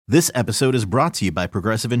This episode is brought to you by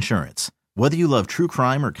Progressive Insurance. Whether you love true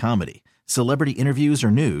crime or comedy, celebrity interviews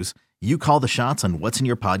or news, you call the shots on what's in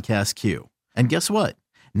your podcast queue. And guess what?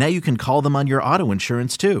 Now you can call them on your auto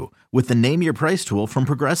insurance too with the Name Your Price tool from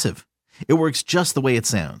Progressive. It works just the way it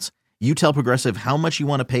sounds. You tell Progressive how much you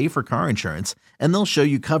want to pay for car insurance, and they'll show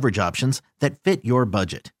you coverage options that fit your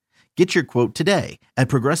budget. Get your quote today at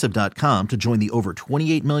Progressive.com to join the over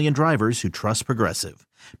 28 million drivers who trust Progressive.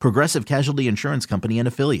 Progressive Casualty Insurance Company and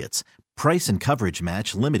Affiliates. Price and coverage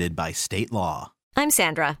match limited by state law. I'm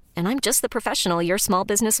Sandra, and I'm just the professional your small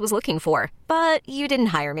business was looking for. But you didn't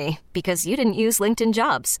hire me because you didn't use LinkedIn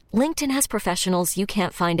Jobs. LinkedIn has professionals you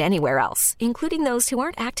can't find anywhere else, including those who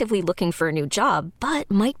aren't actively looking for a new job, but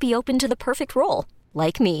might be open to the perfect role,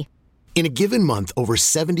 like me. In a given month, over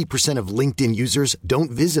 70% of LinkedIn users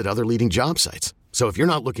don't visit other leading job sites. So if you're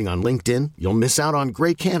not looking on LinkedIn, you'll miss out on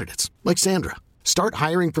great candidates like Sandra. Start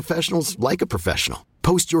hiring professionals like a professional.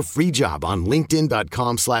 Post your free job on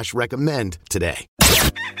linkedin.com/recommend today.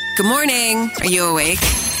 Good morning. Are you awake?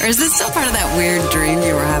 Or is this still part of that weird dream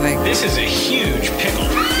you were having? This is a huge pickle.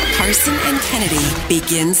 Carson and Kennedy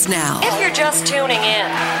begins now. If you're just tuning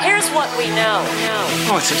in, here's what we know.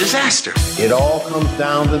 Oh, it's a disaster. It all comes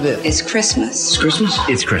down to this. It's Christmas. It's Christmas?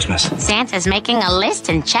 It's Christmas. Santa's making a list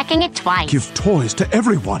and checking it twice. Give toys to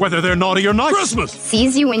everyone, whether they're naughty or nice. Christmas!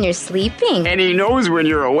 Sees you when you're sleeping. And he knows when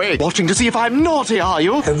you're awake. Watching to see if I'm naughty, are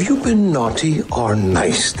you? Have you been naughty or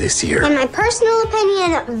nice this year? In my personal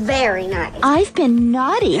opinion, very nice. I've been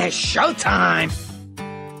naughty. It's showtime.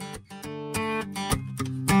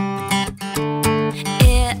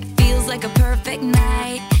 Like a perfect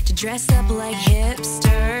night to dress up like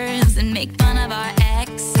hipsters and make fun of our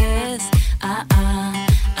exes.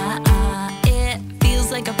 It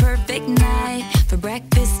feels like a perfect night for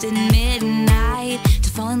breakfast at midnight to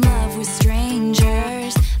fall in love with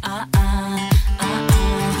strangers.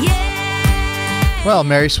 Yeah. Well,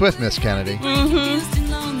 Mary Swift, Miss Kennedy.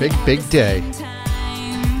 Big day.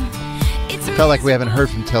 Felt like we haven't heard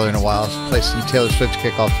from Taylor in a while. Let's play some Taylor Swift to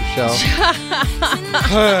kick off the show.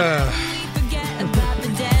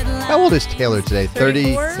 How old is Taylor today?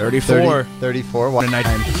 34? 34. What a night.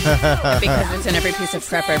 Because it's in every piece of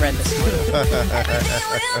prep I read this morning.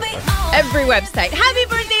 Every website. Happy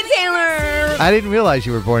birthday, Taylor! I didn't realize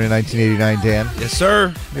you were born in 1989, Dan. Yes,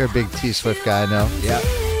 sir. You're a big T Swift guy, I know. Yeah.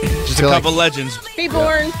 Just a couple legends. Be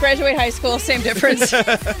born, graduate high school, same difference.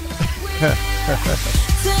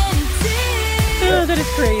 Oh, that is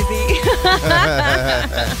crazy.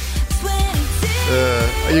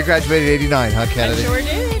 You graduated in 89, huh, Kennedy? I sure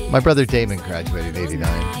did. My brother Damon graduated in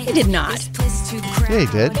 89. He did not. Yeah, he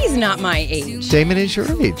did. He's not my age. Damon is your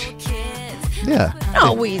age. Yeah.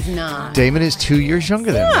 No, he's not. Damon is 2 years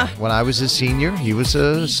younger than me. When I was a senior, he was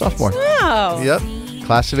a sophomore. Wow. Yep.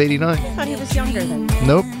 Class of 89. I thought he was younger than me.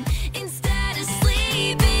 Nope.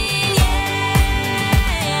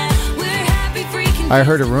 I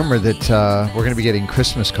heard a rumor that we're going to be getting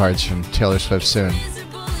Christmas cards from Taylor Swift soon.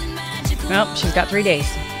 Well, she's got 3 days.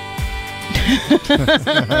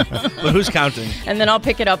 But who's counting? And then I'll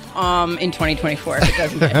pick it up in 2024 if it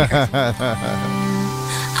doesn't get here.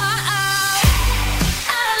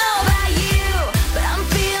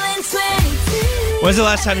 When's the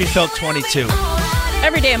last time you felt 22?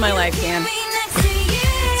 Every day of my life, Dan.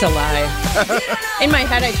 It's a lie. In my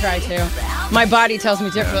head, I try to. My body tells me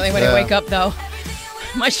differently when I wake up, though.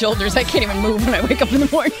 My shoulders, I can't even move when I wake up in the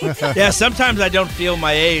morning. Yeah, sometimes I don't feel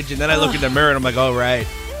my age, and then I look in the mirror and I'm like, oh, right.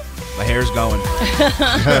 My hair's going.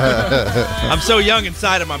 I'm so young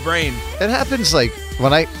inside of my brain. It happens like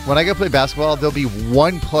when I go play basketball, there'll be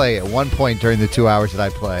one play at one point during the 2 hours that I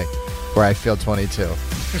play where I feel 22.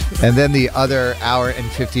 And then the other hour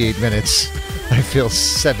and 58 minutes, I feel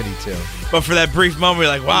 72. But for that brief moment, you're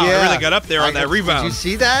like, wow, I really got up there on that rebound. Did you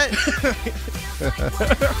see that?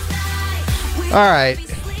 All right.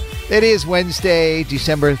 It is Wednesday,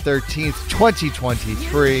 December 13th,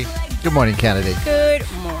 2023. Good morning, Kennedy. Good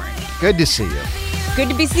morning. Good to see you. Good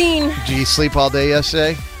to be seen. Did you sleep all day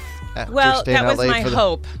yesterday? Well, that was my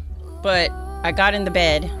hope. But I got in the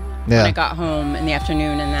bed when I got home in the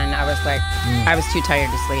afternoon, and then I was like, I was too tired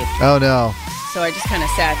to sleep. Oh, no. So I just kind of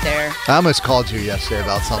sat there. I almost called you yesterday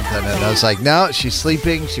about something, and I was like, no, she's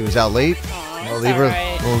sleeping. She was out late. We'll leave her.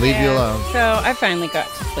 Right. We'll leave you alone. So I finally got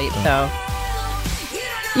to sleep, though.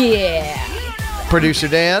 Yeah. Producer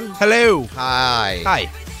Dan. Hello. Hi. Hi.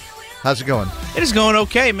 How's it going? It is going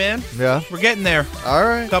okay, man. Yeah? We're getting there. All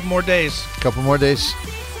right. Couple more days.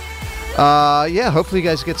 Yeah, hopefully you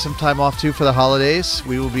guys get some time off, too, for the holidays.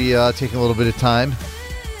 We will be taking a little bit of time.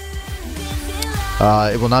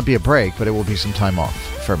 It will not be a break, but it will be some time off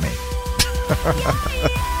for me.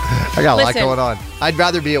 I got a lot going on. I'd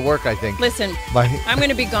rather be at work, I think. Listen, I'm going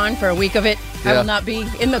to be gone for a week of it. Yeah. I will not be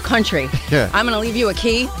in the country. Yeah. I'm going to leave you a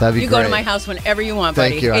key. That'd be You go to great. my house whenever you want,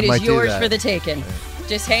 buddy. Thank you. I It might is do yours that. for the taking.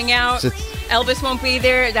 Just hang out. Just- Elvis won't be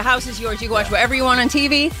there. The house is yours. You can watch whatever you want on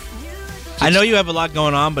TV. I know you have a lot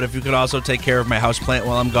going on, but if you could also take care of my houseplant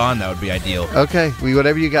while I'm gone, that would be ideal. Okay,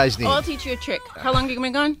 whatever you guys need. Oh, I'll teach you a trick. How long are you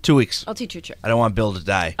going to be gone? 2 weeks. I'll teach you a trick. I don't want Bill to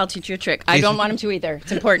die. I'll teach you a trick. I don't want him to either.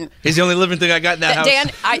 It's important. He's the only living thing I got in that house. Dan,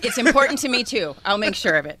 it's important to me, too. I'll make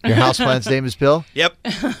sure of it. Your houseplant's name is Bill? Yep.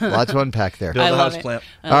 Lots to unpack there. Bill I the love houseplant.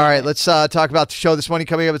 All right, let's talk about the show this morning.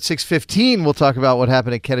 Coming up at 6:15, we'll talk about what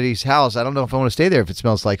happened at Kennedy's house. I don't know if I want to stay there if it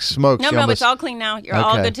smells like smoke. No, it's all clean now. You're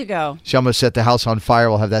all good to go. She almost set the house on fire.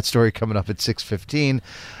 We'll have that story coming up at 6:15.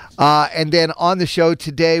 And then on the show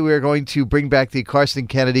today, we're going to bring back the Carson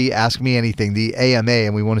Kennedy Ask Me Anything, the AMA,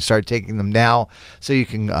 and we want to start taking them now so you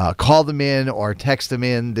can call them in or text them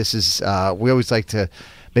in. This is, we always like to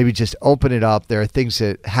maybe just open it up. There are things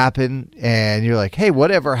that happen, and you're like, hey,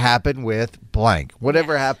 whatever happened with blank?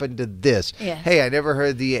 Whatever happened to this? Yes. Hey, I never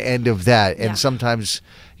heard the end of that. And sometimes,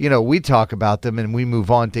 we talk about them and we move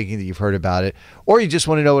on thinking that you've heard about it. Or you just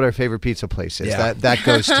want to know what our favorite pizza place is. Yeah. That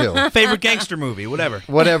goes too. Favorite gangster movie, whatever.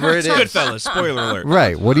 Whatever it is. Goodfellas, spoiler alert.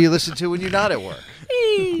 Right. What do you listen to when you're not at work?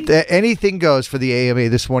 Anything goes for the AMA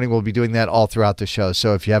this morning. We'll be doing that all throughout the show.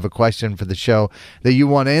 So if you have a question for the show that you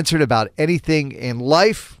want answered about anything in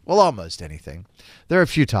life, well, almost anything, there are a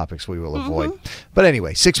few topics we will avoid. But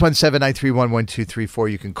anyway,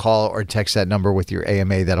 617-931-1234. You can call or text that number with your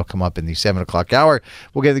AMA. That'll come up in the 7 o'clock hour.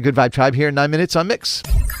 We'll get the Good Vibe Tribe here in 9 minutes on Mix.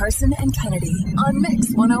 Carson and Kennedy on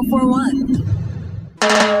Mix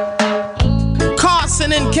 104.1.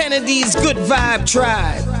 Carson and Kennedy's Good Vibe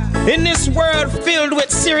Tribe. In this world filled with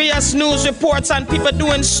serious news reports and people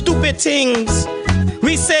doing stupid things,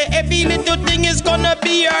 we say every little thing is gonna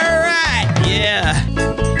be alright. Yeah.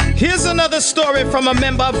 Here's another story from a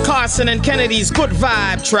member of Carson and Kennedy's Good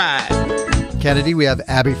Vibe Tribe. Kennedy, we have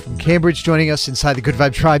Abby from Cambridge joining us inside the Good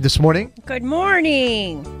Vibe Tribe this morning. Good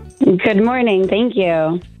morning. Good morning. Thank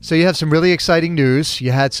you. So you have some really exciting news.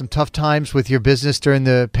 You had some tough times with your business during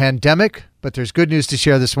the pandemic, but there's good news to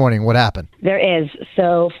share this morning. What happened? There is.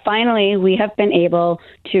 So finally, we have been able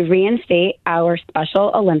to reinstate our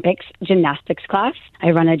Special Olympics gymnastics class.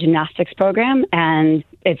 I run a gymnastics program, and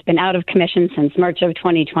it's been out of commission since March of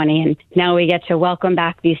 2020, and now we get to welcome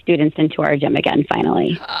back these students into our gym again,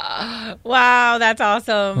 finally. Wow, that's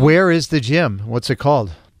awesome. Where is the gym? What's it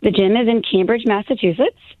called? The gym is in Cambridge,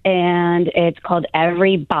 Massachusetts, and it's called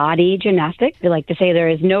Every Body Gymastics. They like to say there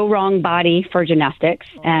is no wrong body for gymnastics,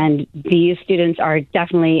 and these students are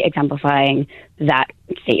definitely exemplifying that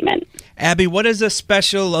statement. Abby, what does a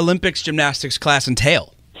Special Olympics gymnastics class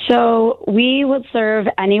entail? So we would serve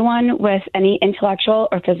anyone with any intellectual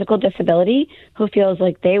or physical disability who feels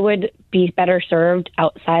like they would be better served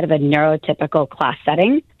outside of a neurotypical class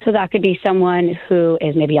setting. So that could be someone who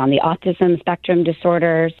is maybe on the autism spectrum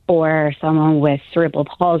disorders, or someone with cerebral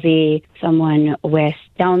palsy, someone with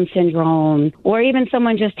Down syndrome, or even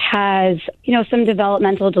someone just has, some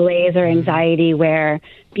developmental delays or anxiety where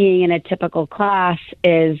being in a typical class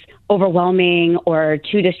is overwhelming or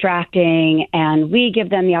too distracting. And we give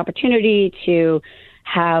them the opportunity to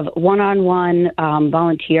have one-on-one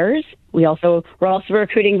volunteers. We're also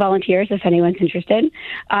recruiting volunteers if anyone's interested.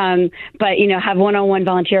 But have one-on-one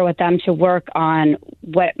volunteer with them to work on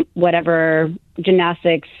whatever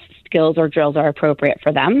gymnastics skills or drills are appropriate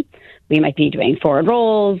for them. We might be doing forward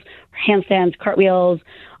rolls, handstands, cartwheels,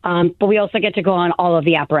 but we also get to go on all of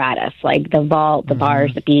the apparatus, like the vault, the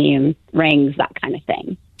bars, the beam, rings, that kind of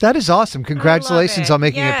thing. That is awesome. Congratulations on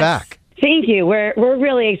making it back. Thank you. We're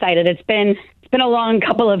really excited. It's been a long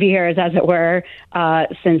couple of years, as it were,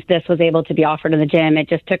 since this was able to be offered in the gym. It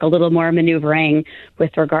just took a little more maneuvering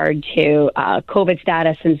with regard to COVID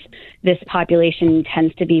status, since this population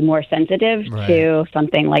tends to be more sensitive to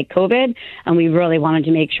something like COVID. And we really wanted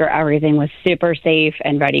to make sure everything was super safe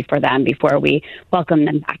and ready for them before we welcome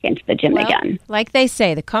them back into the gym again. Like they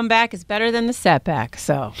say, the comeback is better than the setback.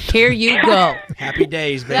 So here you go. Happy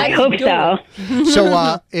days, baby. I hope so.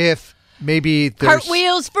 So if maybe there's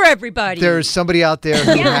cartwheels for everybody. There's somebody out there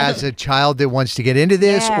who has a child that wants to get into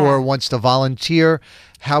this or wants to volunteer,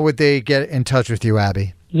 how would they get in touch with you,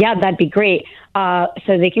 Abby? Yeah, that'd be great. So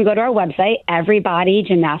they can go to our website,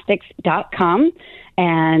 everybodygymnastics.com,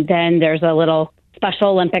 and then there's a little Special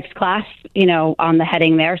Olympics class, on the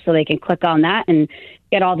heading there, so they can click on that and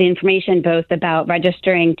get all the information both about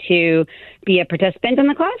registering to be a participant in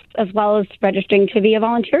the class as well as registering to be a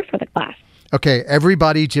volunteer for the class. Okay,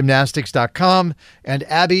 everybodygymnastics.com. And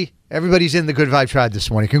Abby, Everybody's in the Good Vibe Tribe this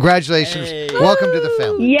morning. Congratulations. Hey. Welcome to the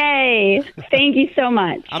family. Yay. Thank you so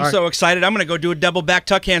much. I'm so excited. I'm going to go do a double back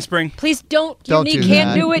tuck handspring. Please don't. Your Don't knee do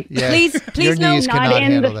can't that. do it. Yeah. Please Your no. knees cannot Not in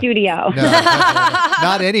handle the it. studio. No,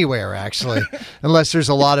 not anywhere, actually, unless there's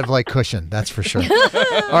a lot of cushion. That's for sure.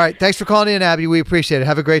 All right. Thanks for calling in, Abby. We appreciate it.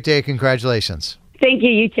 Have a great day. Congratulations. Thank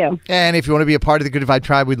you. You too. And if you want to be a part of the Good Vibe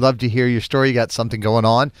Tribe, we'd love to hear your story. You got something going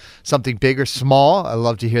on, something big or small. I'd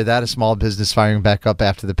love to hear that. A small business firing back up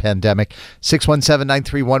after the pandemic.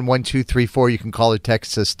 617-931-1234. You can call or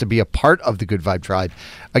text us to be a part of the Good Vibe Tribe.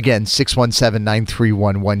 Again,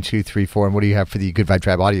 617-931-1234. And what do you have for the Good Vibe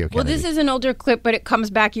Tribe audio, Well, Kennedy? this is an older clip, but it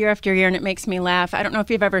comes back year after year, and it makes me laugh. I don't know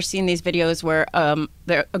if you've ever seen these videos where a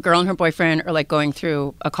girl and her boyfriend are going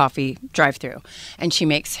through a coffee drive-through, and she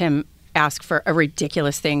makes him ask for a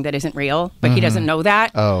ridiculous thing that isn't real, but he doesn't know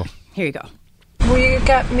that. Oh. Here you go. Will you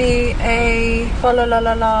get me a fa la la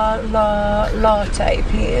la la la latte,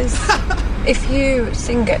 please? If you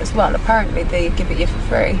sing it as well, apparently they give it you for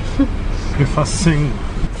free. If I sing,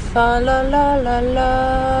 Fa la la la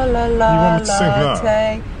la la la You want me to sing that?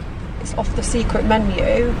 latte. It's off the secret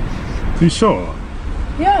menu. you sure?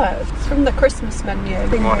 Yeah, it's from the Christmas menu.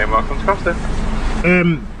 Good morning, welcome to Costa.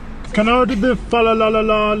 Can I order the fa la la la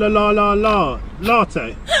la la la la la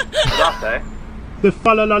latte? Latte? The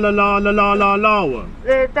fa la la la la la la la la one.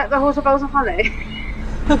 The horse of bells of holly.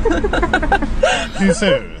 Are you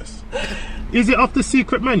serious? Is it off the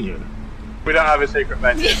secret menu? We don't have a secret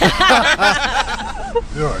menu.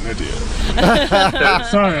 You're an idiot.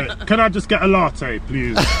 Sorry, can I just get a latte,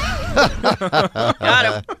 please? Got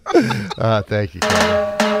him. Thank you.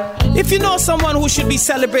 If you know someone who should be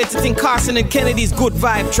celebrated in Carson and Kennedy's Good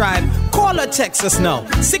Vibe Tribe, call or text us now.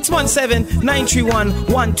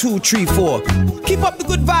 617-931-1234. Keep up the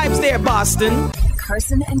good vibes there, Boston.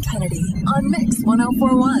 Carson and Kennedy on Mix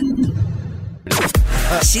 1041.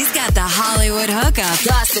 She's got the Hollywood hookup.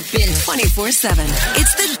 Gossiping 24/7.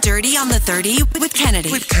 It's the Dirty on the 30 with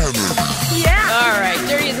Kennedy. Yeah. All right.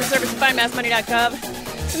 Dirty is a service of FindMassMoney.gov.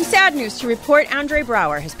 Some sad news to report. Andre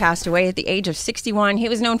Brower has passed away at the age of 61. He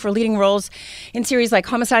was known for leading roles in series like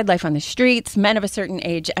Homicide, Life on the Streets, Men of a Certain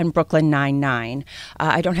Age, and Brooklyn Nine-Nine.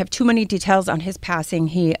 I don't have too many details on his passing.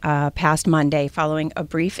 He passed Monday following a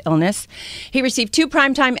brief illness. He received 2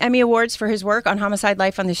 Primetime Emmy Awards for his work on Homicide,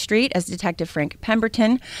 Life on the Street as Detective Frank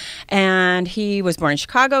Pemberton. And he was born in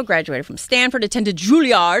Chicago, graduated from Stanford, attended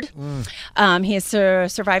Juilliard. He is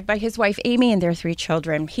survived by his wife, Amy, and their 3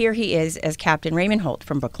 children. Here he is as Captain Raymond Holt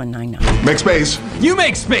from Brooklyn Nine-Nine. Make space. You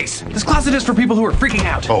make space. This closet is for people who are freaking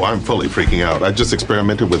out. Oh, I'm fully freaking out. I just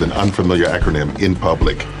experimented with an unfamiliar acronym in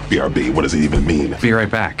public. BRB. What does it even mean? Be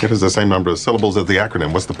right back. It has the same number of syllables as the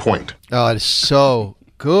acronym. What's the point? Oh, it is so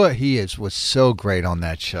good. He was so great on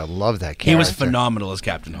that show. Love that character. He was phenomenal as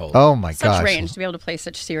Captain Holt. Oh, my Such gosh. range to be able to play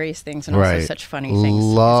such serious things and also such funny things.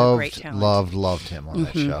 He's a great talent. Loved him on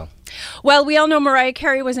that show. Well, we all know Mariah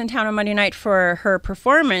Carey was in town on Monday night for her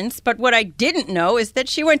performance, but what I didn't know is that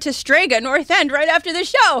she went to Strega, North End, right after the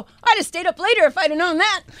show. I'd have stayed up later if I'd have known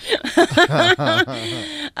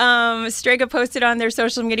that. Strega posted on their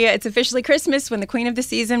social media, it's officially Christmas when the queen of the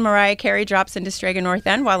season, Mariah Carey, drops into Strega, North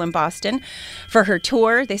End while in Boston for her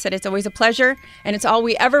tour. They said it's always a pleasure, and it's all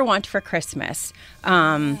we ever want for Christmas.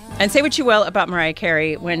 And say what you will about Mariah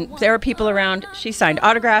Carey, when there were people around, she signed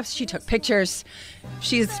autographs, she took pictures.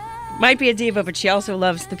 She's might be a diva, but she also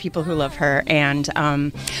loves the people who love her. And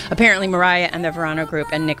apparently Mariah and the Verano group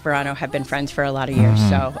and Nick Verano have been friends for a lot of years.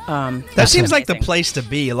 So that seems like the place to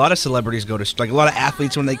be. A lot of celebrities go to, like a lot of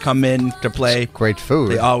athletes when they come in to play. It's great food.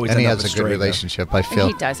 They always and he end up has a with good Strega. relationship, I feel.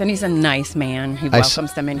 He does, and he's a nice man. He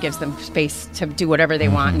welcomes them and gives them space to do whatever they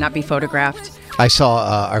want and not be photographed. I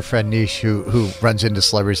saw our friend Nish, who runs into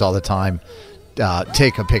celebrities all the time,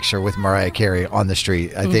 take a picture with Mariah Carey on the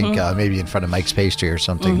street. I think maybe in front of Mike's Pastry or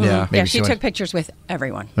something. Yeah. Maybe She took pictures with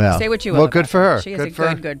everyone. Yeah. Say what you will. Well, good about for her. She Good is for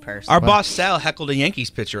a her. good person. Our boss Sal heckled a Yankees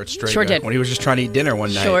pitcher at Strega Sure did. when he was just trying to eat dinner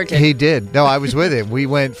one night. Sure did. He did. No, I was with him. We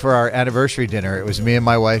went for our anniversary dinner. It was me and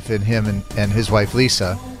my wife and him and his wife,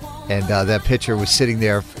 Lisa. And that pitcher was sitting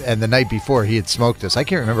there. And the night before, he had smoked us. I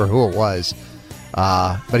can't remember who it was.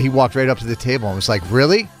 But he walked right up to the table and was like,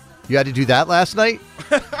 "Really? You had to do that last night?"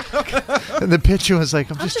 And the pitcher was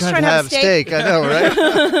like, I'm just trying to have steak. I know,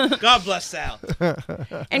 right? God bless Sal.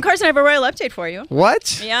 And Carson, I have a royal update for you.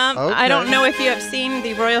 What? Yeah. Okay. I don't know if you have seen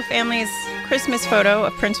the royal family's Christmas photo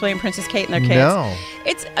of Prince William, Princess Kate, and their kids. No.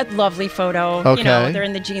 It's a lovely photo. Okay. You know, they're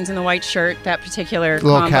in the jeans and the white shirt, that particular A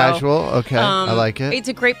little combo. casual. Okay. I like it. It's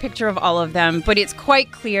a great picture of all of them, but it's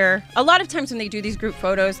quite clear. A lot of times when they do these group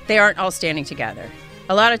photos, they aren't all standing together.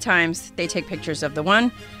 A lot of times they take pictures of the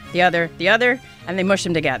one the other, and they mush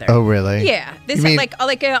them together. Oh, really? Yeah. This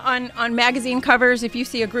on magazine covers, if you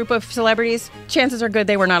see a group of celebrities, chances are good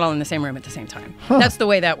they were not all in the same room at the same time. Huh. That's the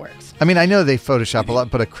way that works. I mean, I know they Photoshop a lot,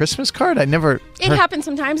 but a Christmas card, I never... It happens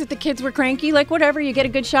sometimes that the kids were cranky, like whatever, you get a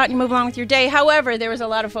good shot and you move along with your day. However, there was a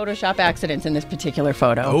lot of Photoshop accidents in this particular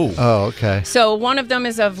photo. Oh, okay. So one of them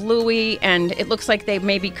is of Louis, and it looks like they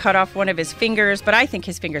maybe cut off one of his fingers, but I think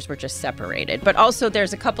his fingers were just separated. But also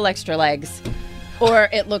there's a couple extra legs, or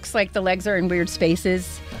it looks like the legs are in weird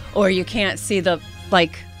spaces, or you can't see the,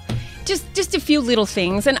 just a few little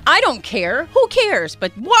things. And I don't care. Who cares?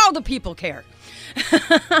 But wow, the people care.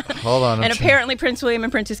 Hold on. And apparently Prince William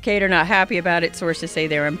and Princess Kate are not happy about it. Sources say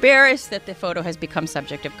they're embarrassed that the photo has become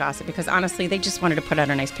subject of gossip because honestly, they just wanted to put out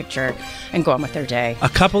a nice picture and go on with their day. A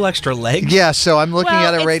couple extra legs? Yeah, so I'm looking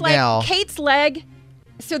at it right now. Kate's leg.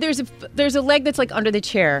 So there's a leg that's like under the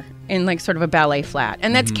chair in like sort of a ballet flat.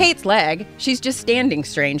 And that's Kate's leg. She's just standing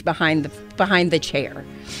strange behind the chair.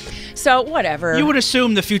 So whatever. You would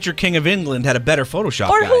assume the future King of England had a better Photoshop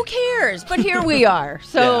Or guy. who cares? But here we are.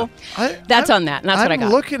 So that's on that. And that's what I got.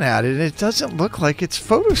 I'm looking at it, and it doesn't look like it's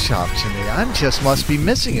Photoshopped to me. I just must be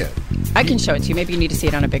missing it. I can show it to you. Maybe you need to see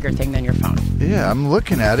it on a bigger thing than your phone. Yeah, I'm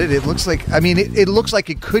looking at it. It looks like, it looks like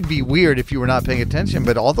it could be weird if you were not paying attention,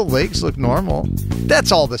 but all the legs look normal.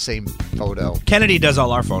 That's all the same photo. Kennedy does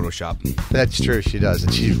all our Photoshop. That's true, she does,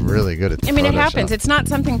 and she's really good at it happens. It's not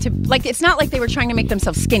something to, it's not like they were trying to make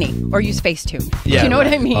themselves skinny or use Facetune. Yeah, Do you know what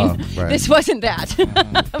I mean? Oh, right. This wasn't that.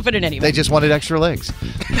 But in any event. They just wanted extra legs.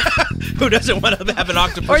 Who doesn't want to have an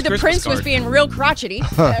octopus Or the Christmas prince card? was being real crotchety.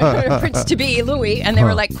 Prince-to-be, Louis, and they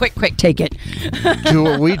were like, quick, take it. Do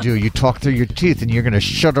what we do. You talk through your teeth, and you're going to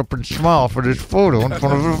shut up and smile for this photo in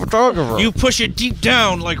front of the photographer. You push it deep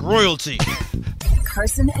down like royalty.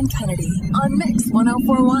 Carson and Kennedy on Mix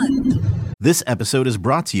 1041. This episode is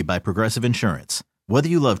brought to you by Progressive Insurance. Whether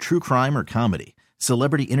you love true crime or comedy,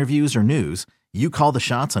 celebrity interviews or news, you call the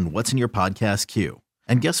shots on what's in your podcast queue.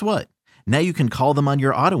 And guess what? Now you can call them on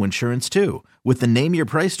your auto insurance too with the Name Your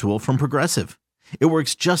Price tool from Progressive. It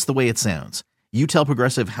works just the way it sounds. You tell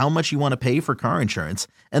Progressive how much you want to pay for car insurance,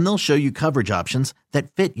 and they'll show you coverage options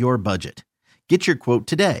that fit your budget. Get your quote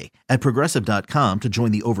today at Progressive.com to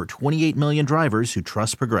join the over 28 million drivers who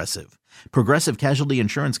trust Progressive. Progressive Casualty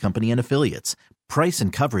Insurance Company and Affiliates. Price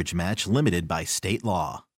and coverage match limited by state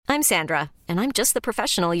law. I'm Sandra, and I'm just the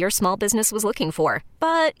professional your small business was looking for.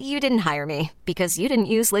 But you didn't hire me because you didn't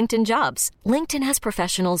use LinkedIn Jobs. LinkedIn has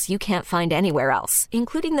professionals you can't find anywhere else,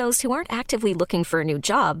 including those who aren't actively looking for a new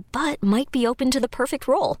job, but might be open to the perfect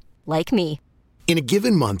role, like me. In a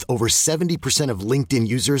given month, over 70% of LinkedIn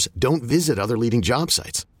users don't visit other leading job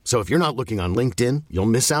sites. So if you're not looking on LinkedIn, you'll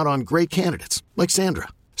miss out on great candidates like Sandra.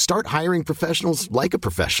 Start hiring professionals like a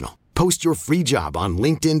professional. Post your free job on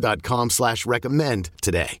linkedin.com/recommend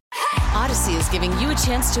today. Odyssey is giving you a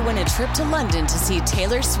chance to win a trip to London to see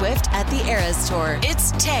Taylor Swift at the Eras Tour.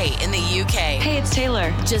 It's Tay in the UK. Hey, it's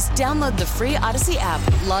Taylor. Just download the free Odyssey app,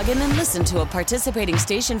 log in and listen to a participating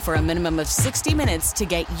station for a minimum of 60 minutes to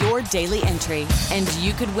get your daily entry. And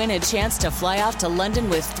you could win a chance to fly off to London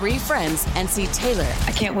with 3 friends and see Taylor.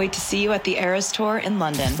 I can't wait to see you at the Eras Tour in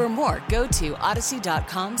London. For more, go to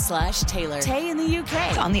odyssey.com/Taylor. Tay in the UK.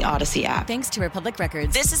 It's on the Odyssey app. Thanks to Republic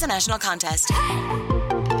Records. This is a national contest.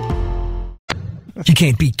 You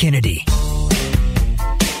can't beat Kennedy.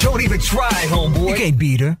 Don't even try, homeboy. You can't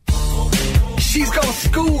beat her. She's gonna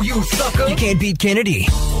school you, sucker. You can't beat Kennedy.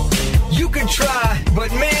 You can try,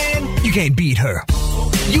 but man, you can't beat her.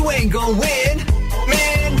 You ain't gonna win,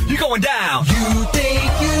 man. You're going down. You think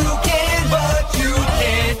you can, but you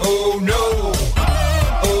can't. Oh no.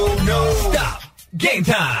 Oh no. Stop. Game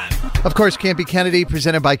time. Of course, Can't Be Kennedy,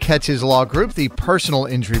 presented by Catches Law Group, the personal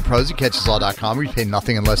injury pros at catcheslaw.com. We pay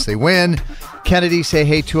nothing unless they win. Kennedy, say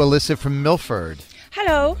hey to Alyssa from Milford.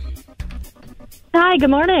 Hello. Hi, good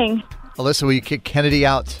morning. Alyssa, will you kick Kennedy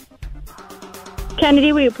out?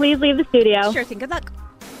 Kennedy, will you please leave the studio? Sure thing. Good luck.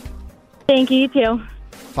 Thank you, you too.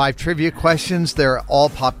 5 trivia questions. They're all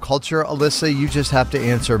pop culture. Alyssa, you just have to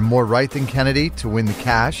answer more right than Kennedy to win the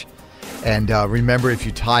cash. And remember, if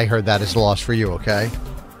you tie her, that is a loss for you, okay?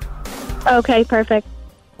 Okay, perfect.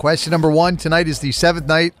 Question number 1. Tonight is the 7th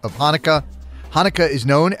night of Hanukkah. Hanukkah is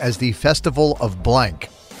known as the Festival of Blank.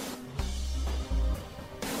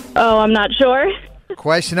 Oh, I'm not sure.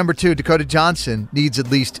 Question number 2. Dakota Johnson needs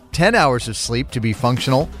at least 10 hours of sleep to be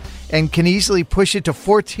functional and can easily push it to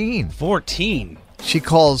 14. 14? She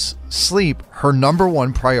calls sleep her number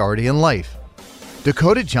 1 priority in life.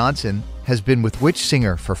 Dakota Johnson has been with which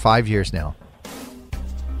singer for 5 years now?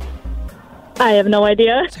 I have no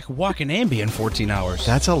idea. It's like walking Ambien 14 hours.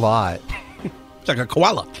 That's a lot. It's like a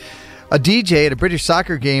koala. A DJ at a British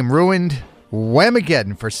soccer game ruined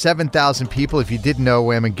Whamageddon for 7,000 people. If you didn't know,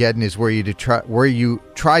 Whamageddon is where you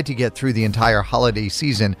try to get through the entire holiday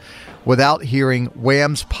season without hearing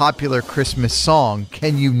Wham's popular Christmas song.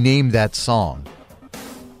 Can you name that song?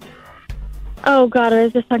 Oh, God, I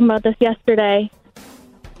was just talking about this yesterday.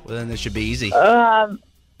 Well, then this should be easy. I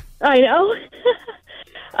know.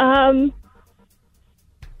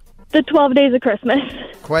 The 12 Days of Christmas.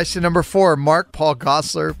 Question number 4. Mark Paul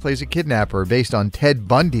Gosselaar plays a kidnapper based on Ted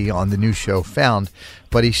Bundy on the new show Found,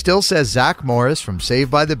 but he still says Zach Morris from Saved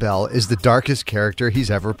by the Bell is the darkest character he's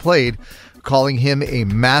ever played, calling him a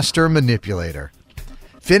master manipulator.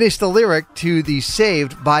 Finish the lyric to the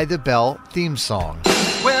Saved by the Bell theme song.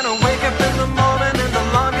 When I wake up in the morning and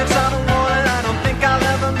the alarm gives out a warning, I don't think I'll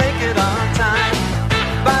ever make it on time.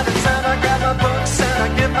 By the time I grab my books and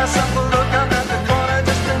I give myself a look, I'm at the corner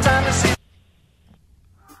just in time to see.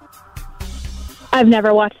 I've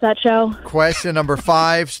never watched that show. Question number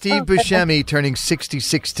 5. Steve Buscemi turning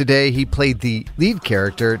 66 today. He played the lead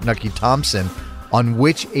character, Nucky Thompson, on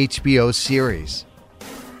which HBO series?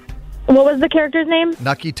 What was the character's name?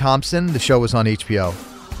 Nucky Thompson. The show was on HBO.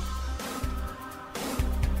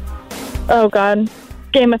 Oh, God.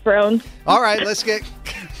 Game of Thrones. All right, let's get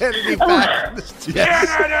Kennedy back.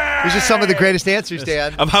 Yes. These are some of the greatest answers,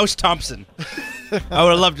 Dan. Of House Thompson. I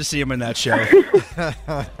would have loved to see him in that show.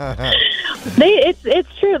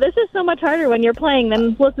 It's true. This is so much harder when you're playing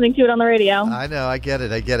than listening to it on the radio. I know. I get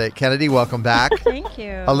it. Kennedy, welcome back. Thank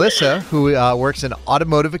you. Alyssa, who works in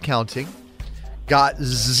automotive accounting, got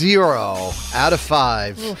 0 out of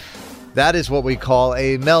 5. Oof. That is what we call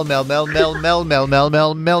a mel. Well,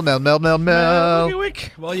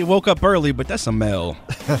 you woke up early, but that's a mel.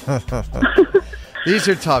 These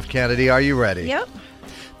are tough, Kennedy. Are you ready? Yep.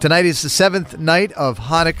 Tonight is the 7th night of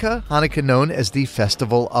Hanukkah. Hanukkah known as the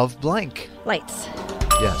Festival of Blank. Lights.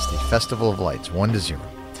 Yes, the Festival of Lights, 1-0.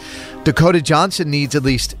 Dakota Johnson needs at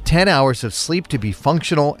least 10 hours of sleep to be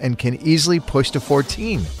functional and can easily push to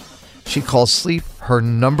 14. She calls sleep her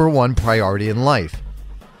number 1 priority in life.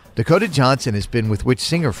 Dakota Johnson has been with which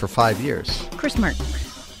singer for 5 years? Chris Martin.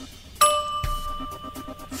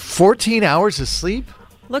 14 hours of sleep?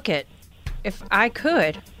 Look if I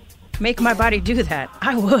could make my body do that,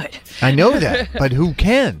 I would. I know that, but who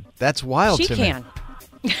can? That's wild to me. She can.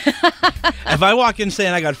 If I walk in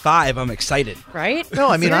saying I got 5, I'm excited. Right? No,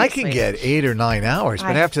 I mean, Seriously. I can get 8 or 9 hours,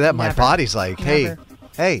 but after that, my body's like, hey,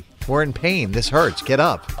 we're in pain. This hurts. Get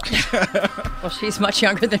up. Well, she's much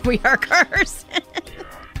younger than we are, Carson.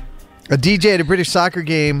 A DJ at a British soccer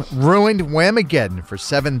game ruined Whamageddon for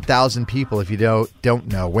 7,000 people. If you don't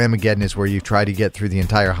know, Whamageddon is where you try to get through the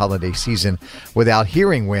entire holiday season without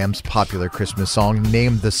hearing Wham's popular Christmas song.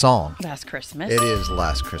 Name the song. Last Christmas. It is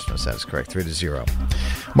Last Christmas. That is correct.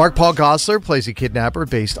 3-0. Mark Paul Gosselaar plays a kidnapper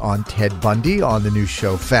based on Ted Bundy on the new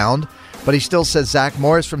show Found. But he still says Zach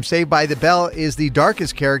Morris from Saved by the Bell is the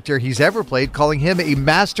darkest character he's ever played, calling him a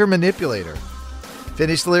master manipulator.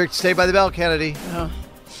 Finish the lyric to Saved by the Bell, Kennedy. Oh.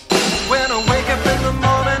 When I wake up in the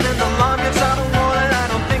morning and the alarm gives out a warning, I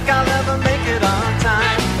don't think I'll ever make it on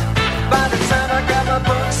time. By the time I grab my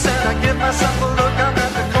books and I give myself a look, I'm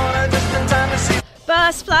at the corner just in time to see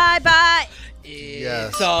bus fly by. Yes.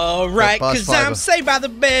 It's all right, because I'm Saved by the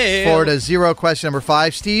Bell. 4-0. Question number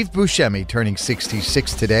 5. Steve Buscemi turning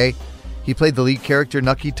 66 today. He played the lead character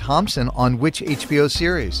Nucky Thompson on which HBO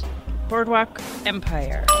series? Boardwalk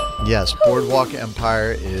Empire. Yes, Boardwalk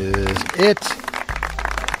Empire is it.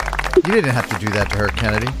 You didn't have to do that to her,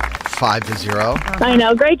 Kennedy. 5-0. I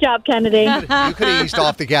know. Great job, Kennedy. You could have eased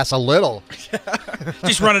off the gas a little.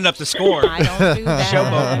 Just running up the score. I don't do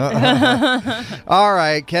that. All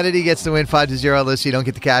right, Kennedy gets the win 5-0. Listen, you don't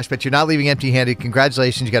get the cash, but you're not leaving empty-handed.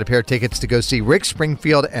 Congratulations. You got a pair of tickets to go see Rick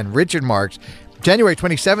Springfield and Richard Marx January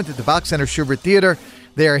 27th at the Box Center Schubert Theater.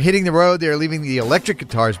 They are hitting the road. They are leaving the electric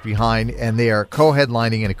guitars behind, and they are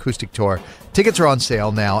co-headlining an acoustic tour. Tickets are on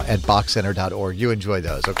sale now at boxcenter.org. You enjoy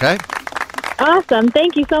those, okay? Awesome.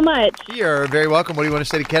 Thank you so much. You're very welcome. What do you want to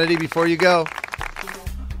say to Kennedy before you go?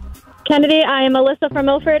 Kennedy, I am Alyssa from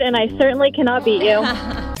Milford, and I certainly cannot beat you.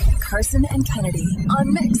 Carson and Kennedy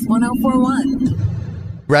on Mix 104.1.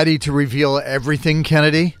 Ready to reveal everything,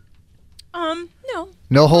 Kennedy? No.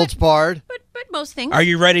 No holds barred? But most things. Are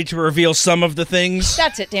you ready to reveal some of the things?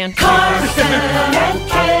 That's it, Dan. Carson and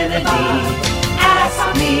Kennedy,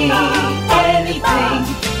 ask me anything.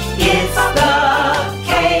 It's the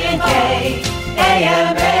K&K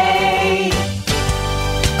AMA.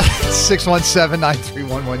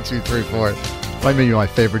 617-931-1234. Might be my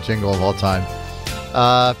favorite jingle of all time.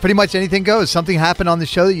 Pretty much anything goes. Something happened on the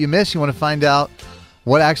show that you missed. You want to find out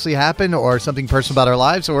what actually happened or something personal about our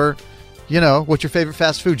lives, or what's your favorite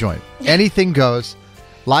fast food joint? Anything goes.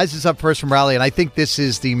 Liza's up first from Raleigh, and I think this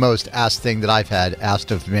is the most asked thing that I've had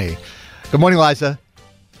asked of me. Good morning, Liza.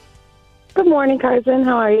 Good morning, Carson.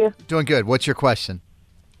 How are you? Doing good. What's your question?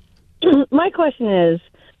 My question is,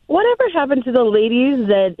 whatever happened to the ladies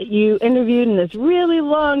that you interviewed in this really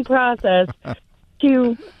long process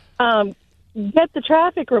to get the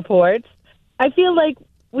traffic reports? I feel like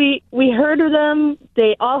we heard of them.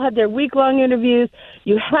 They all had their week-long interviews.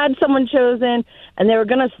 You had someone chosen, and they were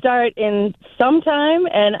going to start in some time,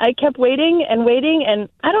 and I kept waiting, and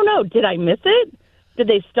I don't know. Did I miss it? Did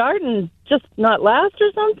they start and just not last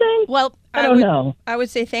or something? Well, I don't know. I would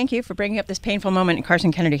say thank you for bringing up this painful moment in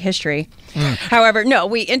Carson Kennedy history. However, no,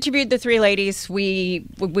 we interviewed the three ladies. We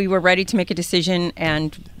were ready to make a decision,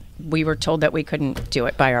 and we were told that we couldn't do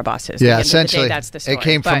it by our bosses. Yeah, At the end of the essentially, day, that's the story. it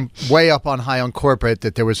came from way up on high on corporate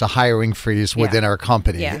that there was a hiring freeze within our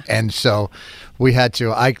company. Yeah. And so we had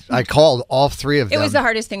to, I called all three of them. It was the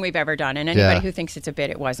hardest thing we've ever done, and anybody who thinks it's a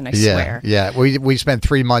bit, it wasn't, I swear. Yeah, we spent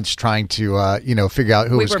 3 months trying to, figure out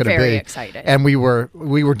who it was going to be. We were very excited. And we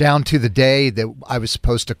were down to the day that I was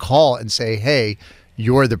supposed to call and say, hey,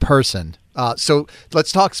 you're the person. So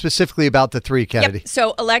let's talk specifically about the three, Kennedy. Yep.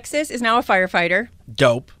 So Alexis is now a firefighter.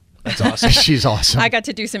 Dope. That's awesome. She's awesome. I got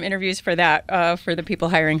to do some interviews for that, for the people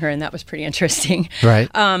hiring her, and that was pretty interesting. Right.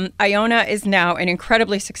 Iona is now an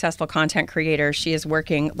incredibly successful content creator. She is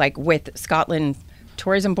working with Scotland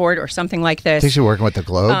Tourism Board or something like this. I think she's working with the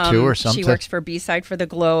Globe too or something. She works for B-Side for the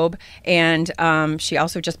Globe, and she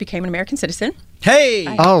also just became an American citizen. Hey!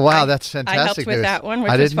 That's fantastic. I helped with news. that one,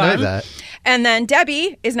 which I was didn't fun. know that. And then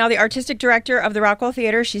Debbie is now the artistic director of the Rockwell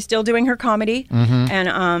Theater. She's still doing her comedy, and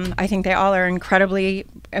I think they all are incredibly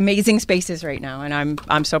amazing spaces right now, and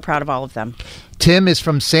I'm so proud of all of them. Tim is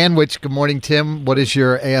from Sandwich. Good morning, Tim. What is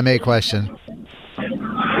your AMA question?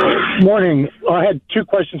 Morning. I had two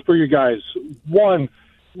questions for you guys. One,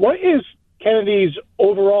 what is Kennedy's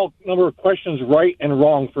overall number of questions right and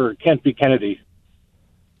wrong for Can't Be Kennedy?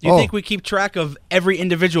 Do you think we keep track of every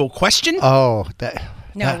individual question? No,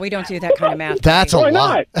 we don't do that kind of math. That's Why a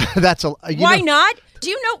lot. That's a. Why not? Do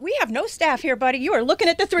you know we have no staff here, buddy? You are looking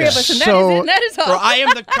at the three of us, and that is it. That is all. Bro, I am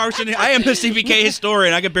the CBK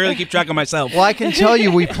historian. I can barely keep track of myself. Well, I can tell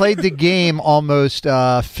you, we played the game almost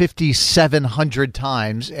 5,700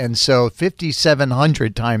 times, and so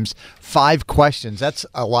 5,700 times 5 questions. That's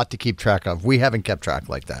a lot to keep track of. We haven't kept track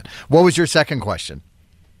like that. What was your second question?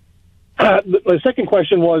 My second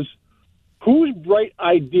question was, whose bright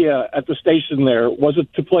idea at the station there was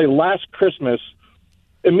it to play Last Christmas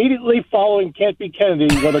immediately following Can't Be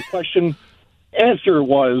Kennedy, where the question answer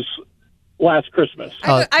was Last Christmas?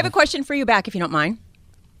 I have a question for you back, if you don't mind.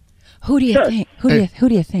 Who do you think? Who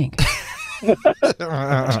do you think?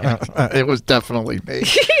 It was definitely me.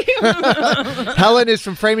 Helen is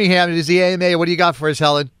from Framingham. It is the AMA. What do you got for us,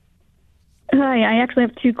 Helen? Hi, I actually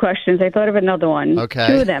have two questions. I thought of another one. Okay.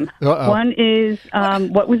 Two of them. Uh-oh. One is,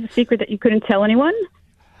 what was the secret that you couldn't tell anyone?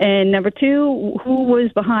 And number two, who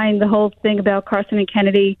was behind the whole thing about Carson and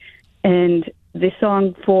Kennedy and the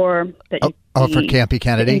song for... for Can't Be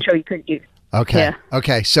Kennedy? The intro you couldn't use. Okay. Yeah.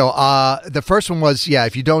 Okay. So the first one was,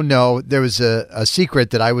 if you don't know, there was a secret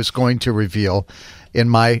that I was going to reveal in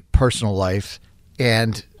my personal life,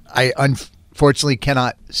 and I unfortunately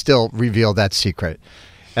cannot still reveal that secret.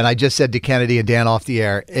 And I just said to Kennedy and Dan off the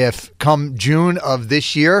air, if come June of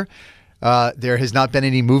this year, there has not been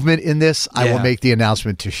any movement in this, I will make the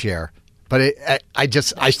announcement to share. But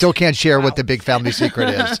I still can't share what the big family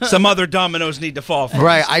secret is. Some other dominoes need to fall first.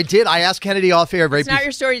 Right, I did. I asked Kennedy off air. It's not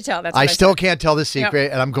your story to tell. That's what I still said. can't tell the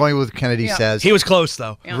secret, and I'm going with what Kennedy says. He was close,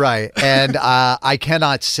 though. Right, and I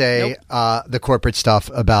cannot say the corporate stuff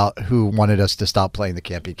about who wanted us to stop playing the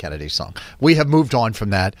Can't Be Kennedy song. We have moved on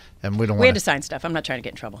from that, and we don't want We had to sign stuff. I'm not trying to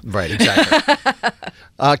get in trouble. Right, exactly.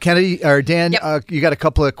 Kennedy or Dan, you got a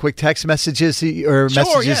couple of quick text messages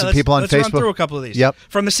messages of people on let's Facebook? Run through a couple of these. Yep.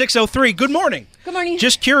 From the 603, good morning. Good morning.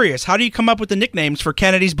 Just curious, how do you come up with the nicknames for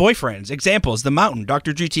Kennedy's boyfriends? Examples, The Mountain,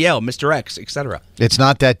 Dr. GTL, Mr. X, etc. It's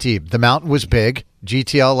not that deep. The Mountain was big.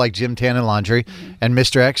 GTL like Jim Tan and Laundry, and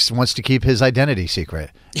Mr. X wants to keep his identity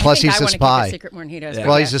secret. Plus, he's a spy. Keep secret more than he does.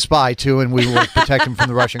 Well, he's a spy too, and we will protect him from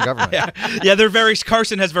the Russian government. Yeah,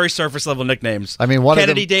 Carson has very surface level nicknames. I mean,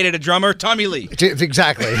 Kennedy dated a drummer, Tommy Lee.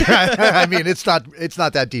 Exactly. I mean, it's not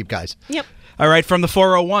that deep, guys. Yep. All right, from the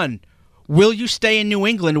 401, will you stay in New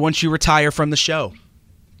England once you retire from the show?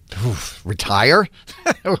 Retire?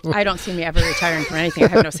 I don't see me ever retiring from anything. I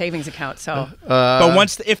have no savings account, so.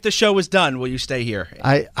 But if the show is done, will you stay here?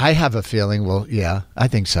 I have a feeling. Well, yeah, I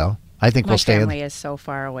think so. I think we'll stay. My family is so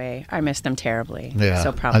far away. I miss them terribly. Yeah,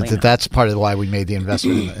 so probably not. That's part of why we made the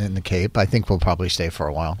investment in the Cape. I think we'll probably stay for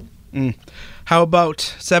a while. How about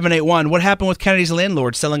 781? What happened with Kennedy's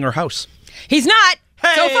landlord selling her house? He's not.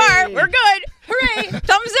 Hey! So far, we're good. Hooray.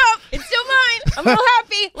 Thumbs up. It's still mine. I'm a little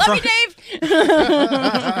happy. Love you, Dave.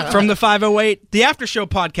 From the 508, the After Show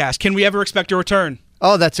podcast. Can we ever expect a return?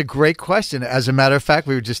 Oh, that's a great question. As a matter of fact,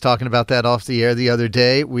 we were just talking about that off the air the other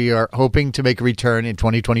day. We are hoping to make a return in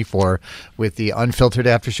 2024 with the Unfiltered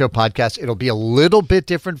After Show podcast. It'll be a little bit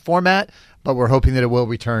different format, but we're hoping that it will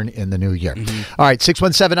return in the new year. All right,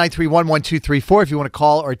 617-931-1234. If you want to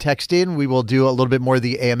call or text in, we will do a little bit more of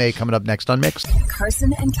the AMA coming up next on Mix.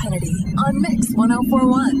 Carson and Kennedy on Mix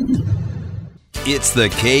 1041. It's the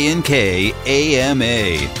K&K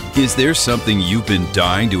AMA. Is there something you've been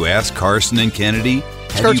dying to ask Carson and Kennedy?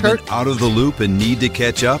 Have you been out of the loop and need to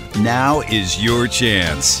catch up? Now is your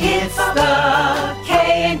chance. It's the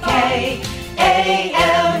K&K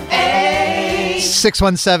AMA.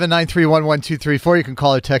 617-931-1234. You can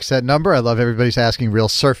call or text that number. I love everybody's asking real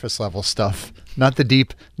surface level stuff. Not the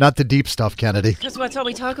deep stuff, Kennedy. That's what all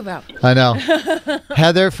we talk about. I know.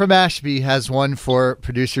 Heather from Ashby has one for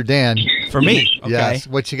producer Dan. For me? Okay. Yes.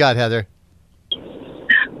 What you got, Heather?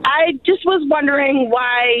 I just was wondering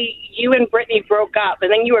why you and Brittany broke up, and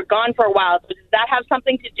then you were gone for a while. So does that have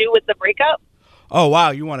something to do with the breakup? Oh,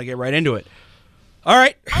 wow. You want to get right into it. All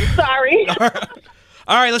right. I'm sorry. All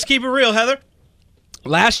right, let's keep it real, Heather.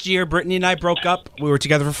 Last year, Brittany and I broke up. We were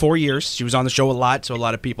together for 4 years. She was on the show a lot, so a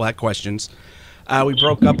lot of people had questions. We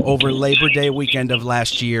broke up over Labor Day weekend of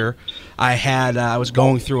last year. I was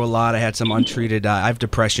going through a lot. I had some untreated. I have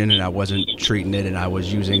depression, and I wasn't treating it, and I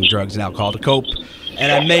was using drugs and alcohol to cope.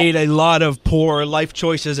 And I made a lot of poor life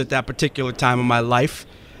choices at that particular time of my life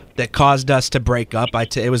that caused us to break up.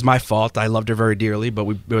 It was my fault. I loved her very dearly, but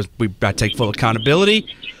I take full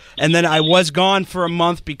accountability. And then I was gone for a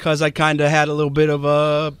month because I kind of had a little bit of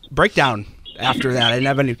a breakdown after that.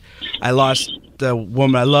 I lost the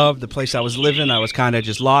woman I loved, the place I was living. I was kind of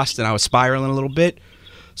just lost, and I was spiraling a little bit.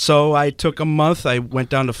 So I took a month. I went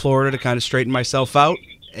down to Florida to kind of straighten myself out.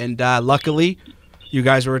 And luckily, you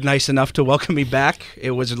guys were nice enough to welcome me back.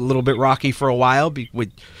 It was a little bit rocky for a while,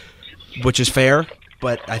 which is fair.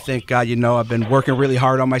 But I think, I've been working really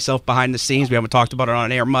hard on myself behind the scenes. We haven't talked about it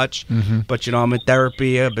on air much. Mm-hmm. But, I'm in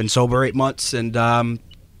therapy. I've been sober 8 months. And, I've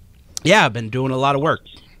been doing a lot of work.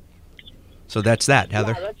 So that's that,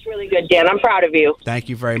 Heather. Wow, that's really good, Dan. I'm proud of you. Thank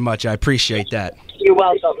you very much. I appreciate that. You're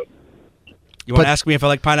welcome. You want to ask me if I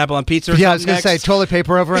like pineapple on pizza or something? I was going to say toilet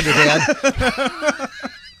paper over under, Dan.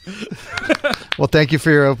 Well, thank you for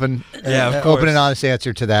your open and honest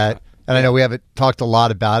answer to that. And I know we haven't talked a lot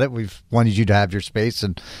about it. We've wanted you to have your space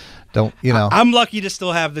and I'm lucky to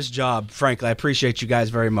still have this job, frankly. I appreciate you guys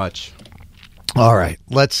very much. All right.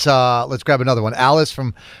 Let's grab another one. Alice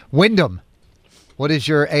from Wyndham. What is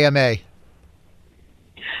your AMA?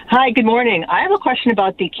 Hi, good morning. I have a question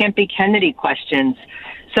about the Can't Be Kennedy questions.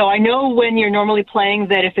 So I know when you're normally playing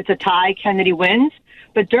that if it's a tie, Kennedy wins.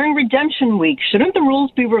 But during redemption week, shouldn't the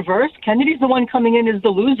rules be reversed? Kennedy's the one coming in as the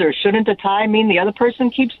loser. Shouldn't a tie mean the other person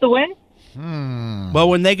keeps the win? Well,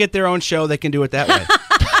 when they get their own show, they can do it that way.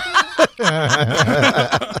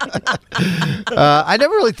 I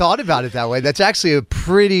never really thought about it that way. That's actually a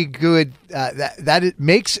pretty good. That it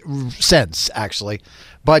makes sense, actually,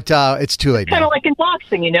 but it's too late. Kind of like in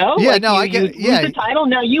boxing, Yeah, I get it. You lose the title,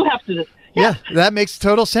 now you have to. Yeah, that makes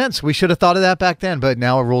total sense. We should have thought of that back then, but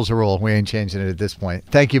now a rule's a rule. We ain't changing it at this point.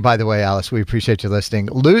 Thank you, by the way, Alice. We appreciate you listening.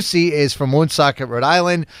 Lucy is from Woonsocket, Rhode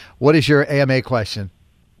Island. What is your AMA question?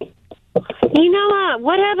 You know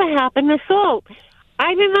whatever happened to Salt?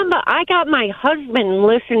 I remember I got my husband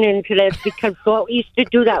listening to this because Salt used to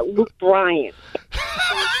do that Luke Bryan.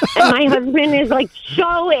 And my husband is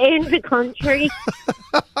so into country.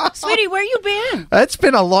 Sweetie, where you been? It's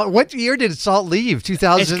been a long. What year did Salt leave?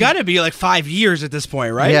 2000. It's got to be 5 years at this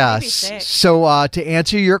point, right? Yeah. So to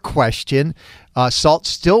answer your question, Salt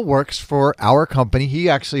still works for our company. He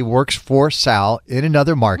actually works for Sal in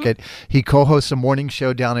another market. Mm-hmm. He co-hosts a morning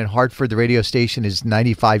show down in Hartford. The radio station is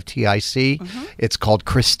 95 TIC. Mm-hmm. It's called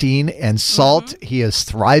Christine and Salt. Mm-hmm. He is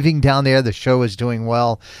thriving down there. The show is doing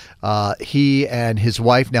well. He and his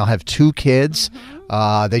wife now have 2 kids. Mm-hmm.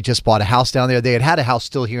 They just bought a house down there. They had a house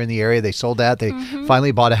still here in the area. They sold that. They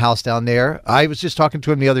finally bought a house down there. I was just talking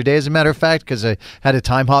to him the other day, as a matter of fact, because I had a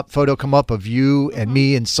time hop photo come up of you and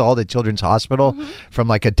me and Salt at Children's Hospital from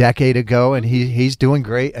a decade ago, and he's doing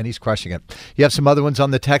great, and he's crushing it. You have some other ones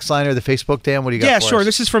on the text line or the Facebook, Dan? What do you got for sure. us?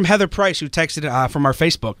 This is from Heather Price, who texted from our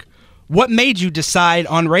Facebook. What made you decide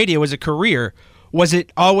on radio as a career? Was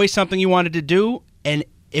it always something you wanted to do? And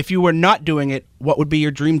if you were not doing it, what would be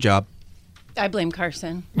your dream job? I blame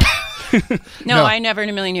Carson. No, I never in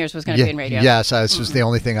a million years was going to be in radio. Yes, this was the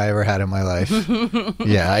only thing I ever had in my life.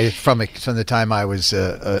 From the time I was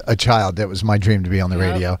a child, that was my dream to be on the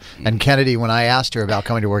radio. And Kennedy, when I asked her about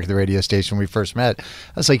coming to work at the radio station when we first met, I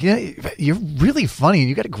was like, you're really funny and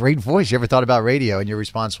you got a great voice. You ever thought about radio? And your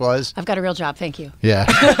response was? I've got a real job, thank you. Yeah.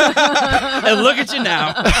 And look at you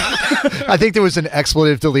now. I think there was an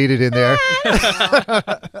expletive deleted in there.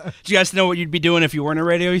 Do you guys know what you'd be doing if you weren't in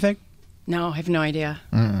radio, you think? No, I have no idea.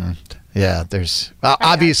 Yeah, there's...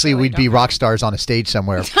 obviously, we'd be rock stars on a stage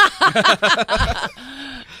somewhere.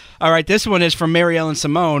 All right, this one is from Mary Ellen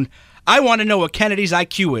Simone. I want to know what Kennedy's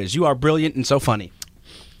IQ is. You are brilliant and so funny.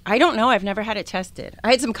 I don't know. I've never had it tested. I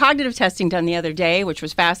had some cognitive testing done the other day, which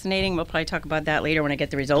was fascinating. We'll probably talk about that later when I get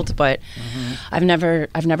the results. But I've never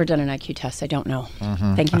done an IQ test. I don't know.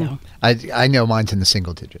 Thank you, though. I know mine's in the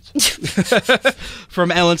single digits.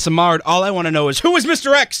 From Ellen Samard, all I want to know is, who is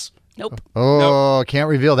Mr. X? Nope. Oh, nope. Can't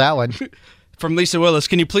reveal that one. From Lisa Willis,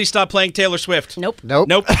 can you please stop playing Taylor Swift? Nope. Nope.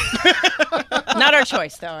 Not our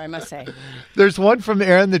choice, though, I must say. There's one from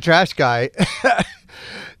Aaron the Trash Guy.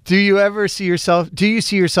 Do you see yourself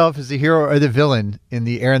as the hero or the villain in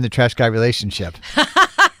the Aaron the Trash Guy relationship?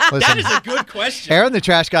 That is a good question. Aaron the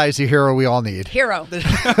Trash Guy is the hero we all need. Hero.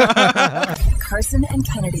 Carson and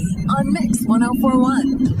Kennedy on Mix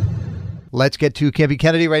 104.1. Let's get to Can't Beat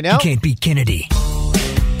Kennedy right now. You can't beat Kennedy.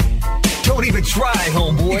 Don't even try,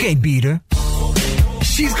 homeboy. You can't beat her.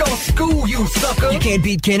 She's gonna school you, sucker. You can't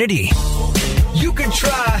beat Kennedy. You can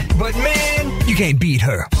try, but man, you can't beat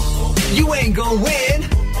her. You ain't gonna win,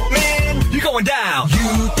 man. You're going down.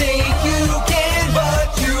 You think you can,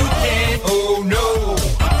 but you can't. Oh no.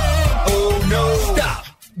 Oh no. Stop.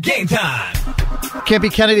 Game time. Can't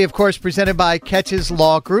Beat Kennedy, of course, presented by Catches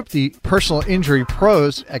Law Group, the personal injury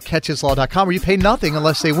pros at catcheslaw.com, where you pay nothing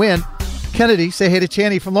unless they win. Kennedy, say hey to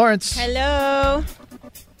Channy from Lawrence. Hello.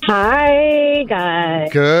 Hi, guys.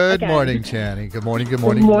 Good morning, Channy. Good morning. Good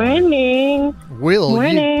morning.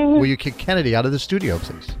 Will you kick Kennedy out of the studio,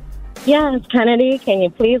 please? Yes, Kennedy, can you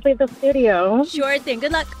please leave the studio? Sure thing.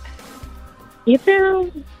 Good luck. You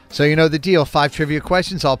too. So you know the deal. 5 trivia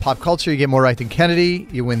questions, all pop culture. You get more right than Kennedy.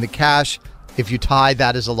 You win the cash. If you tie,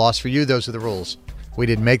 that is a loss for you. Those are the rules. We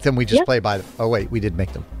didn't make them. We just play by them. Oh, wait. We did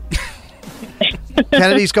make them.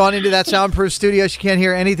 Kennedy's gone into that soundproof studio. She can't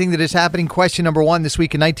hear anything that is happening. Question number 1. This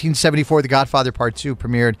week in 1974, The Godfather Part 2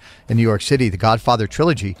 premiered in New York City. The Godfather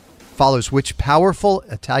trilogy follows which powerful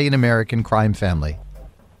Italian-American crime family?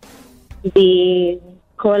 The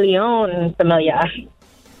Corleone familia.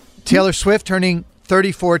 Taylor Swift turning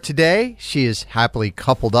 34 today. She is happily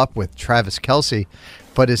coupled up with Travis Kelce,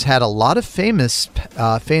 but has had a lot of famous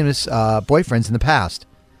boyfriends in the past.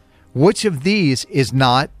 Which of these is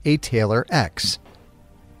not a Taylor ex?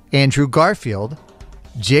 Andrew Garfield,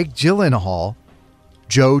 Jake Gyllenhaal,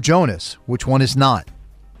 Joe Jonas. Which one is not?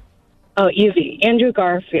 Oh, easy. Andrew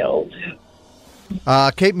Garfield.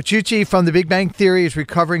 Kate Micucci from The Big Bang Theory is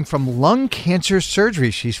recovering from lung cancer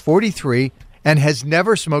surgery. She's 43 and has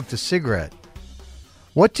never smoked a cigarette.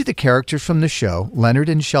 What do the characters from the show, Leonard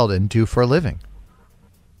and Sheldon, do for a living?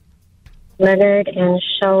 Leonard and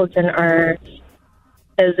Sheldon are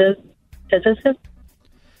physicists.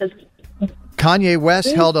 Kanye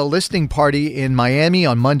West held a listening party in Miami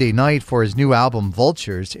on Monday night for his new album,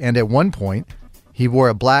 Vultures, and at one point, he wore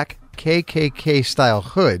a black KKK-style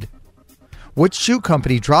hood. Which shoe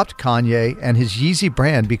company dropped Kanye and his Yeezy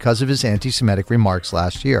brand because of his anti-Semitic remarks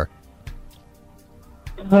last year?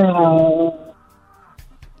 Was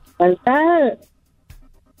that?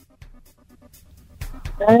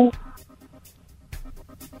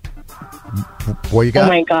 What you got? Oh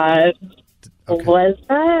my God. Okay. Was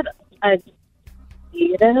that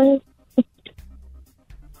Adidas?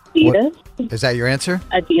 Adidas? Is that your answer?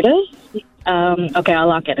 Adidas? Okay, I'll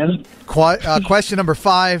lock it in. Question number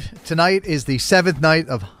 5. Tonight is the 7th night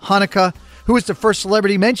of Hanukkah. Who is the first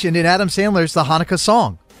celebrity mentioned in Adam Sandler's The Hanukkah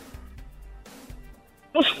Song?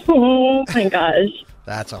 Oh my gosh.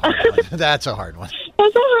 That's a hard one. That's a hard one.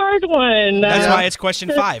 That's a hard one. That's why it's question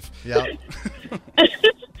 5. Yep.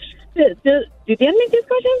 Do Dan make these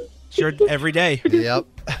questions? Sure, every day. Yep.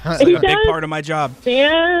 It's like a big part of my job.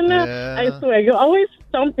 Dan, I swear, you always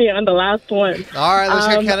stump me on the last one. All right, let's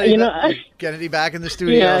get Kennedy, Kennedy back in the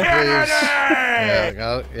studio, please.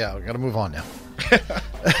 We got to move on now.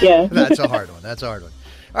 Yeah. That's a hard one.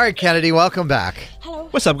 All right, Kennedy, welcome back. Hello.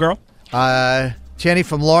 What's up, girl? Channy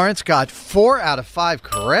from Lawrence got 4 out of 5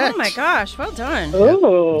 correct. Oh, my gosh. Well done.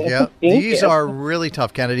 Ooh. Yep. These are really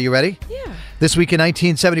tough. Kennedy, you ready? Yeah. This week in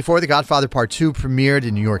 1974, The Godfather Part 2 premiered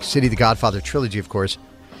in New York City. The Godfather trilogy, of course,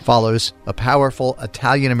 follows a powerful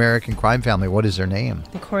Italian-American crime family. What is their name?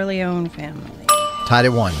 The Corleone family. Tied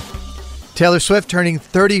at 1. Taylor Swift turning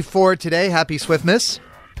 34 today. Happy Swiftmas.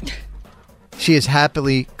 She is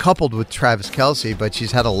happily coupled with Travis Kelce, but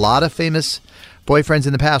she's had a lot of famous boyfriends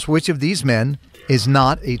in the past. Which of these men is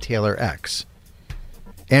not a Taylor ex?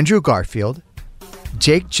 Andrew Garfield,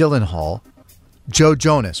 Jake Gyllenhaal, Joe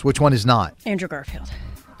Jonas. Which one is not? Andrew Garfield.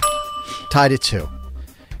 Tied at 2.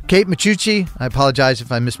 Kate Micucci, I apologize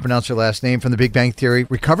if I mispronounced her last name, from The Big Bang Theory,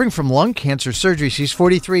 recovering from lung cancer surgery. She's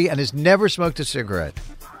 43 and has never smoked a cigarette.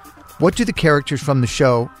 What do the characters from the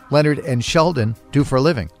show, Leonard and Sheldon, do for a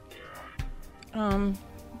living?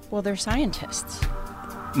 Well, they're scientists.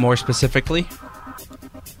 More specifically?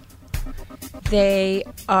 They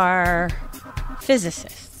are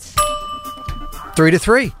physicists.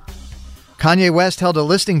 3-3. Kanye West held a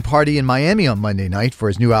listening party in Miami on Monday night for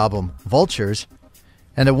his new album, Vultures.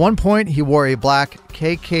 And at one point, he wore a black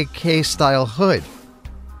KKK-style hood.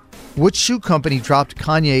 Which shoe company dropped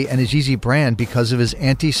Kanye and his Yeezy brand because of his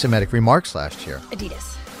anti-Semitic remarks last year?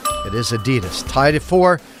 Adidas. It is Adidas. Tied at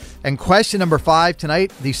 4. And question number 5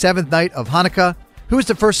 tonight, the 7th night of Hanukkah. Who is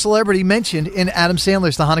the first celebrity mentioned in Adam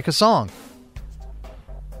Sandler's The Hanukkah Song?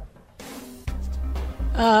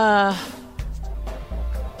 I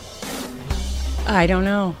don't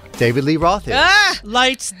know. David Lee Roth is.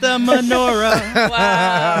 Lights the menorah.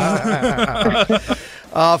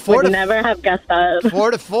 Wow. Would never have guessed that.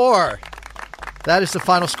 4-4. That is the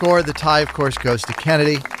final score. The tie, of course, goes to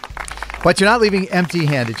Kennedy. But you're not leaving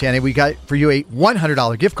empty-handed, Jenny. We got for you a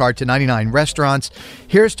 $100 gift card to 99 restaurants.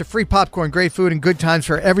 Here's to free popcorn, great food, and good times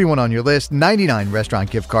for everyone on your list. 99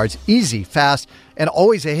 restaurant gift cards. Easy, fast, and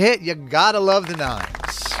always a hit. You gotta love the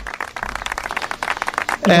 9s.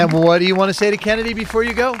 And what do you want to say to Kennedy before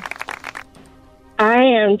you go? I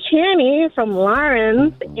am Channy from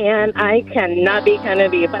Lawrence, and I cannot be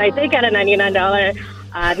Kennedy, but I did get a $99.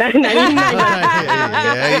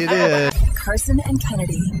 Yeah, you did. Carson and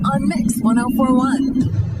Kennedy on Mix 1041.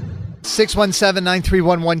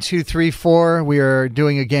 617-931-1234. We are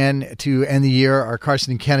doing again to end the year our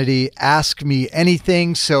Carson and Kennedy Ask Me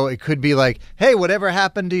Anything. So it could be like, hey, whatever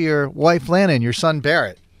happened to your wife Lana and your son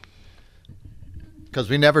Barrett? Because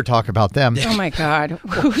we never talk about them. Oh, my God.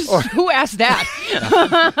 Who asked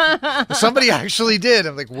that? Somebody actually did.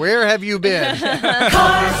 I'm like, where have you been?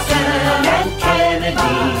 Carson and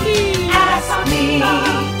Kennedy, ask me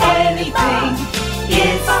anything.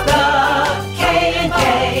 It's the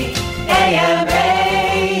K&K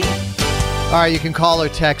AMA. All right, you can call or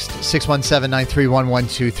text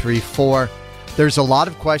 617-931-1234. There's a lot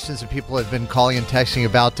of questions that people have been calling and texting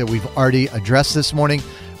about that we've already addressed this morning.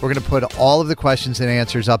 We're going to put all of the questions and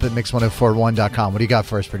answers up at mix1041.com. What do you got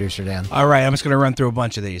for us, producer Dan? All right, I'm just going to run through a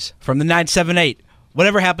bunch of these. From the 978,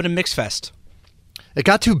 whatever happened to MixFest? It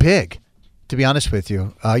got too big, to be honest with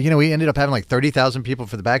you. We ended up having like 30,000 people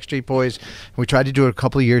for the Backstreet Boys. We tried to do it a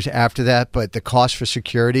couple of years after that, but the cost for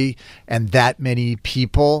security and that many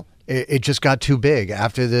people, it just got too big.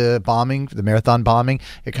 After the bombing, the marathon bombing,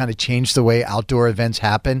 it kind of changed the way outdoor events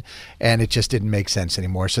happen, and it just didn't make sense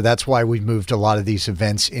anymore. So that's why we moved a lot of these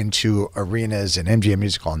events into arenas and MGM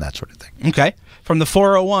Music Hall and that sort of thing. Okay. From the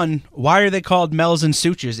 401, why are they called Mel's and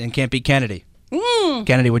Suches and can't be Kennedy?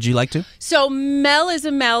 Kennedy, would you like to? So Mel is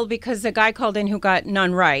a Mel because the guy called in who got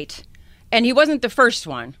none right, and he wasn't the first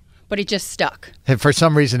one, but he just stuck. And for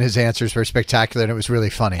some reason, his answers were spectacular, and it was really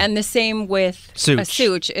funny. And the same with a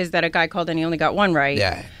Such is that a guy called in, he only got one right.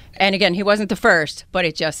 Yeah. And again, he wasn't the first, but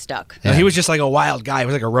it just stuck. Yeah. He was just like a wild guy. He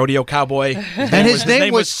was like a rodeo cowboy. And his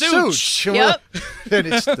name was Such. Yep.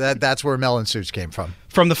 That's where Mel and Such came from.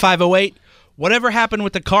 From the 508, whatever happened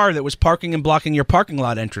with the car that was parking and blocking your parking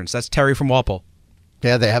lot entrance? That's Terry from Walpole.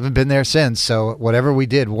 Yeah, they haven't been there since, so whatever we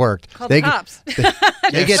did worked. Call the cops.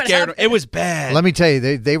 They get scared. It was bad. Let me tell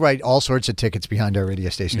you, they write all sorts of tickets behind our radio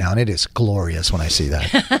station now, and it is glorious when I see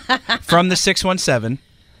that. From the 617,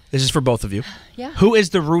 this is for both of you. Yeah. Who is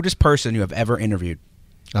the rudest person you have ever interviewed?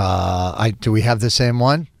 Do we have the same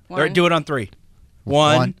one? All right, do it on 3.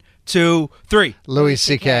 1, 2, 3. Louis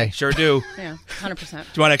C.K. Sure do. Yeah, 100%. Do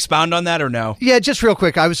you want to expound on that or no? Yeah, just real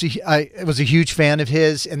quick. I was a huge fan of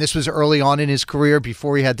his, and this was early on in his career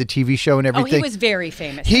before he had the TV show and everything. Oh, he was very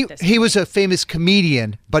famous. He was a famous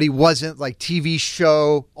comedian, but he wasn't like TV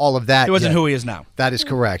show, all of that. He wasn't yet. who he is now. That is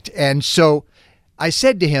correct. And so I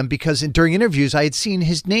said to him, because during interviews I had seen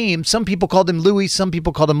his name, some people called him Louis, some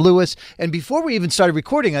people called him Louis, and before we even started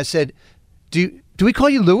recording, I said, do we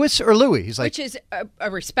call you Louis or Louis? He's like, which is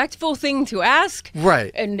a respectful thing to ask,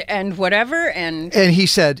 right? And whatever, and he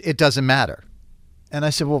said it doesn't matter. And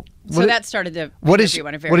I said, well, so that started the what does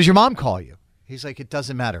your mom call you? He's like, it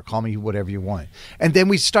doesn't matter. Call me whatever you want. And then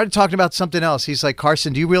we started talking about something else. He's like,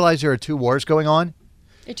 Carson, do you realize there are 2 wars going on?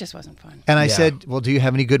 It just wasn't fun. And I said, well, do you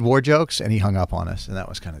have any good war jokes? And he hung up on us, and that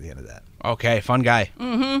was kind of the end of that. Okay, fun guy.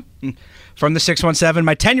 Mm-hmm. From the 617,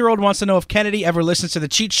 my 10-year-old wants to know if Kennedy ever listens to the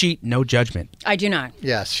cheat sheet. No judgment. I do not.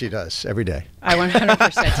 Yes, she does every day. I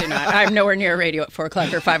 100% do not. I'm nowhere near a radio at 4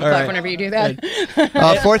 o'clock or 5 o'clock right. whenever you do that.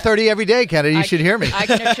 4:30 every day, Kennedy. You should hear me. I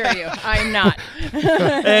can assure you, I'm not.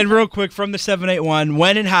 And real quick, from the 781,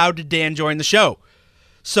 when and how did Dan join the show?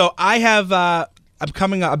 So I have, I've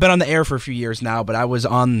been on the air for a few years now, but I was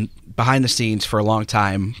on behind the scenes for a long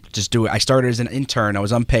time. I started as an intern. I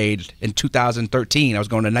was unpaid. In 2013, I was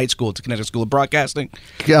going to night school at Connecticut School of Broadcasting.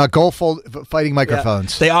 Fighting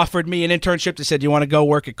microphones. Yeah. They offered me an internship. They said, you want to go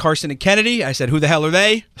work at Carson and Kennedy? I said, who the hell are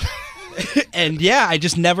they? And I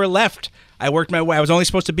just never left. I worked my way. I was only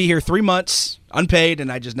supposed to be here 3 months, unpaid,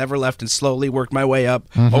 and I just never left and slowly worked my way up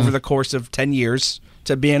over the course of 10 years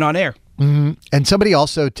to being on air. Mm-hmm. And somebody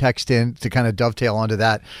also texted in to kind of dovetail onto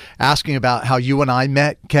that, asking about how you and I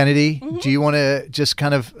met, Kennedy. Mm-hmm. Do you want to just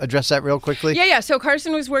kind of address that real quickly? Yeah. So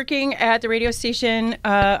Carson was working at the radio station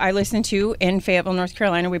I listened to in Fayetteville, North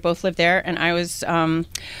Carolina. We both lived there, and I was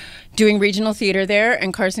doing regional theater there,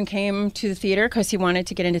 and Carson came to the theater because he wanted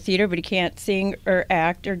to get into theater, but he can't sing or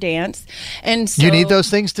act or dance. And so, you need those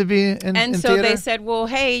things to be in And so theater? they said, well,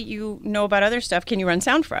 hey, you know about other stuff. Can you run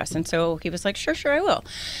sound for us? And so he was like, sure, I will.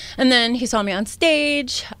 And then he saw me on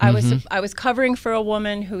stage. I was covering for a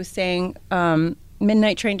woman who sang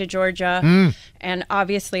Midnight Train to Georgia. And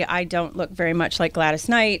obviously I don't look very much like Gladys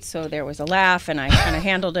Knight, so there was a laugh, and I kind of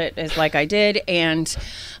handled it as like I did. And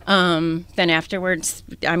then afterwards,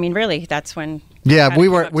 I mean, really, that's when we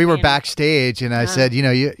were backstage, and I said, you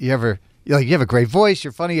have a great voice,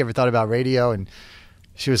 you're funny, you ever thought about radio? And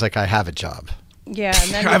she was like, I have a job. Yeah,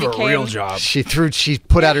 and then I have a real job. She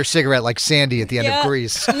put out her cigarette like Sandy at the end of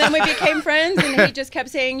Grease. And then we became friends, and he just kept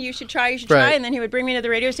saying, you should try. And then he would bring me to the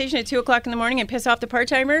radio station at 2 o'clock in the morning and piss off the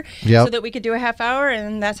part-timer so that we could do a half hour,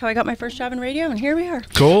 and that's how I got my first job in radio, and here we are.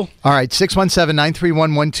 Cool. All right,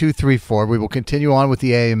 617-931-1234. We will continue on with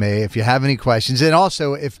the AMA if you have any questions. And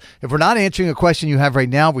also, if we're not answering a question you have right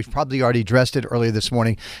now, we've probably already addressed it earlier this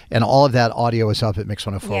morning, and all of that audio is up at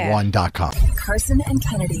mix1041.com. Carson and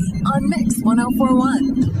Kennedy on Mix 1041.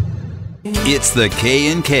 It's the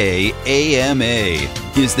K&K AMA.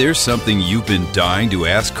 Is there something you've been dying to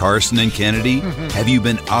ask Carson and Kennedy? Have you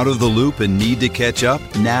been out of the loop and need to catch up?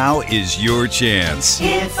 Now is your chance.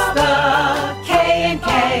 It's the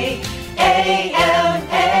K&K AMA.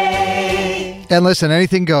 And listen,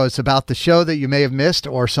 anything goes about the show that you may have missed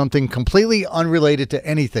or something completely unrelated to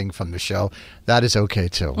anything from the show. That is okay,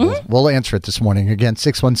 too. We'll answer it this morning. Again,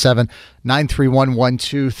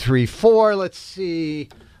 617-931-1234. Let's see.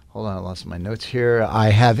 Hold on, I lost my notes here.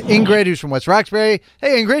 I have Ingrid, who's from West Roxbury.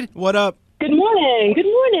 Hey, Ingrid. What up? Good morning. Good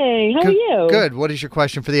morning. How are you? Good. What is your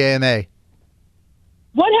question for the AMA?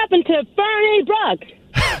 What happened to Fernie Brook?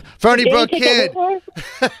 Fernie Brook kid. I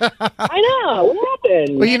know. What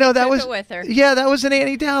happened? Well, that was with her. Yeah, that was an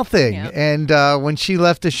Annie Dow thing. Yep. And when she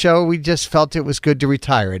left the show, we just felt it was good to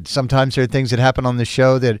retire it. Sometimes there are things that happen on the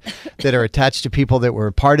show that are attached to people that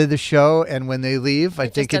were part of the show, and when they leave, I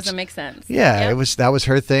think it doesn't make sense. Yeah, that was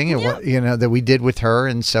her thing. That we did with her,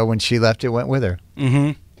 and so when she left, it went with her.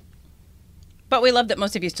 Mm-hmm. But we love that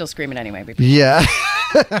most of you still scream it anyway. Yeah.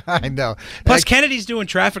 I know. Plus, Kennedy's doing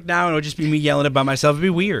traffic now, and it'll just be me yelling it by myself. It'd be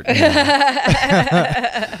weird. Producer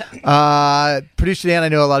Dan, I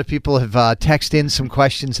know a lot of people have texted in some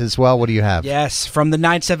questions as well. What do you have? Yes, from the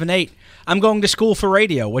 978. I'm going to school for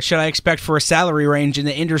radio. What should I expect for a salary range in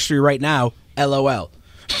the industry right now? LOL.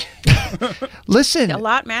 Listen, a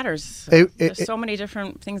lot matters. There's so many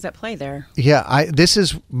different things at play there. Yeah, this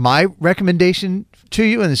is my recommendation to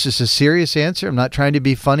you, and this is a serious answer. I'm not trying to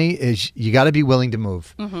be funny. Is you got to be willing to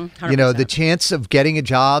move. Mm-hmm, the chance of getting a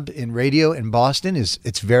job in radio in Boston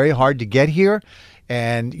it's very hard to get here,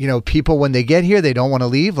 and people when they get here they don't want to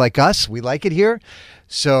leave. Like us, we like it here.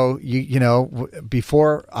 So,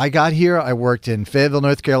 before I got here, I worked in Fayetteville,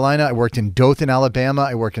 North Carolina. I worked in Dothan, Alabama.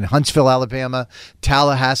 I worked in Huntsville, Alabama,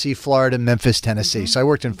 Tallahassee, Florida, Memphis, Tennessee. Mm-hmm. So I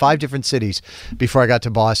worked in 5 different cities before I got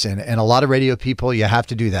to Boston. And a lot of radio people, you have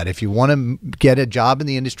to do that. If you want to get a job in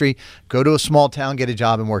the industry, go to a small town, get a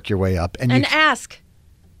job, and work your way up. And ask.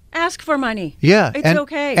 Ask for money. Yeah. It's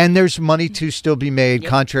okay. And there's money to still be made,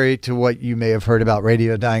 contrary to what you may have heard about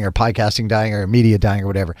radio dying or podcasting dying or media dying or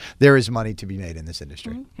whatever. There is money to be made in this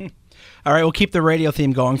industry. Mm-hmm. All right, we'll keep the radio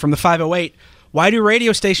theme going. From the 508, why do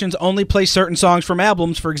radio stations only play certain songs from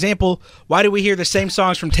albums? For example, why do we hear the same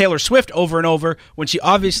songs from Taylor Swift over and over when she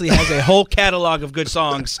obviously has a whole catalog of good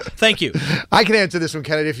songs? Thank you. I can answer this one,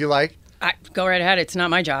 Kennedy, if you like. Go right ahead. It's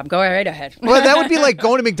not my job. Go right ahead. Well, that would be like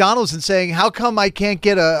going to McDonald's and saying, how come I can't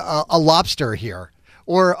get a lobster here?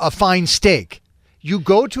 or a fine steak. You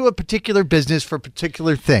go to a particular business for a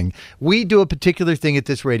particular thing. We do a particular thing at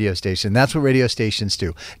this radio station. That's what radio stations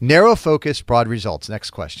do. Narrow focus, broad results.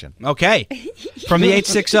 Next question. Okay. From the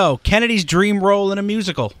 860, Kennedy's dream role in a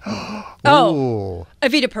musical. Oh,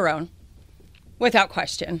 Evita Peron. Without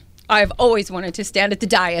question. I've always wanted to stand at the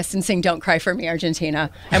dais and sing Don't Cry for Me,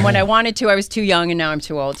 Argentina. And when I wanted to, I was too young, and now I'm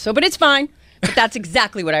too old. So, but it's fine. But that's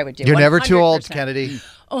exactly what I would do. You're 100%. Never too old, 100%. Kennedy.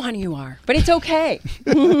 Oh, honey, you are. But it's okay.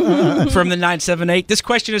 From the 978, this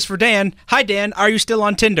question is for Dan. Hi, Dan. Are you still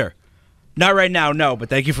on Tinder? Not right now, no, but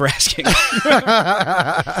thank you for asking.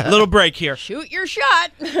 Little break here. Shoot your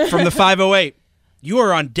shot. From the 508, you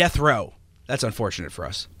are on death row. That's unfortunate for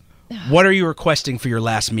us. What are you requesting for your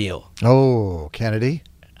last meal? Oh, Kennedy?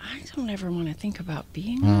 I don't ever want to think about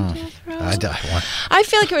being on death row. I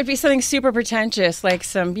feel like it would be something super pretentious, like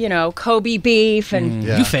some, Kobe beef and,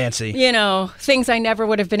 You fancy. Things I never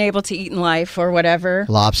would have been able to eat in life or whatever.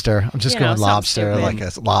 Lobster. I'm just going lobster, like a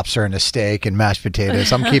lobster and a steak and mashed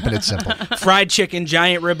potatoes. I'm keeping it simple. Fried chicken,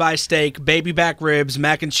 giant ribeye steak, baby back ribs,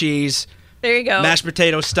 mac and cheese. There you go. Mashed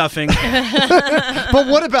potato stuffing. But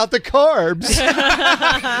what about the carbs?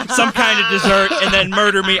 Some kind of dessert, and then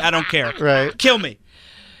murder me. I don't care. Right. Kill me.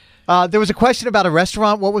 There was a question about a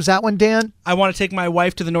restaurant. What was that one, Dan? I want to take my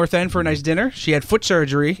wife to the North End for a nice dinner. She had foot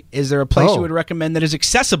surgery. Is there a place you would recommend that is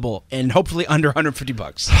accessible and hopefully under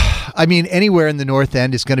 $150? I mean, anywhere in the North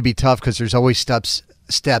End is going to be tough because there's always steps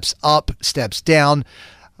up, steps down.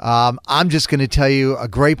 I'm just going to tell you a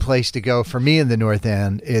great place to go for me in the North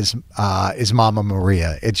End is Mama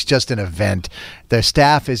Maria. It's just an event. Their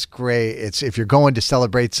staff is great. It's if you're going to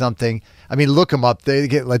celebrate something. I mean, look them up.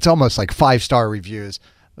 It's almost like 5-star reviews.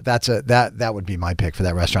 But that would be my pick for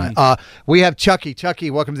that restaurant. We have Chucky. Chucky,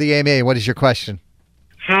 welcome to the AMA. What is your question?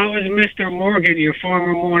 How is Mr. Morgan, your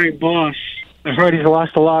former morning boss? I heard he's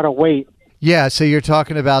lost a lot of weight. Yeah, so you're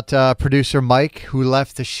talking about producer Mike, who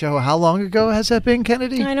left the show. How long ago has that been,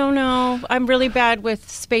 Kennedy? I don't know. I'm really bad with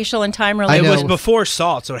spatial and time related. It was before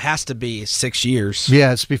SALT, so it has to be 6 years.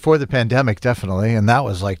 Yeah, it's before the pandemic, definitely, and that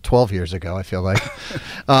was like 12 years ago, I feel like.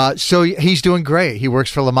 So he's doing great. He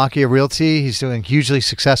works for La Macchia Realty. He's doing hugely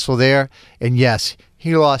successful there. And yes,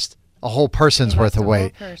 he lost a whole person's worth of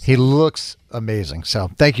weight. He looks amazing. So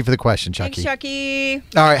thank you for the question, Chucky. Thanks, Chucky.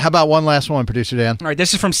 All right, how about one last one, Producer Dan? All right,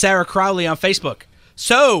 this is from Sarah Crowley on Facebook.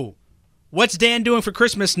 So, what's Dan doing for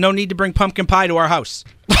Christmas? No need to bring pumpkin pie to our house.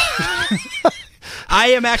 I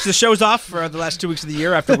am actually, the show's off for the last 2 weeks of the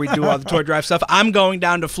year after we do all the toy drive stuff. I'm going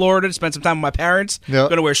down to Florida to spend some time with my parents. Yep.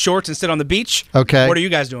 Going to wear shorts and sit on the beach. Okay. What are you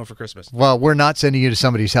guys doing for Christmas? Well, we're not sending you to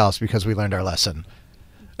somebody's house because we learned our lesson.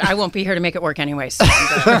 I won't be here to make it work anyways.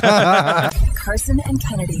 Carson and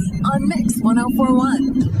Kennedy on Mix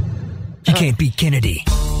 1041. You can't beat Kennedy.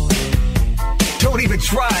 Don't even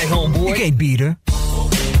try, homeboy. You can't beat her.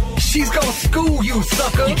 She's gonna school you,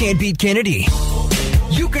 sucker. You can't beat Kennedy.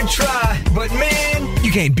 You can try, but man,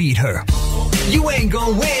 you can't beat her. You ain't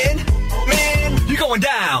gonna win, man. You're going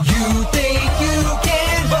down. You think you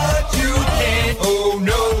can, but you can't. Oh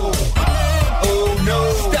no. Oh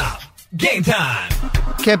no. Stop. Game time.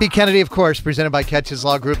 Can't Beat Kennedy, of course, presented by Catches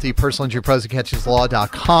Law Group, the personal injury pros at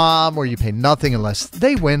catcheslaw.com, where you pay nothing unless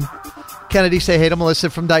they win. Kennedy, say hey to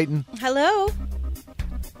Melissa from Dighton. Hello.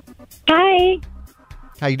 Hi.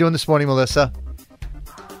 How you doing this morning, Melissa?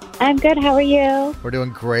 I'm good. How are you? We're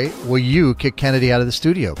doing great. Will you kick Kennedy out of the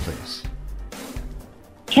studio, please?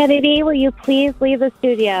 Kennedy, will you please leave the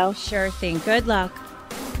studio? Sure thing. Good luck.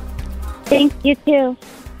 Thanks, you too.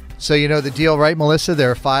 So you know the deal, right, Melissa?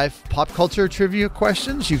 There are 5 pop culture trivia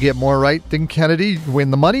questions. You get more right than Kennedy, you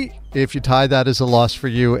win the money. If you tie, that is a loss for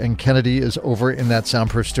you, and Kennedy is over in that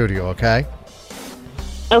soundproof studio, okay?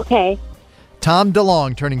 Okay. Tom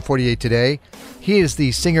DeLonge, turning 48 today. He is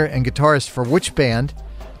the singer and guitarist for which band?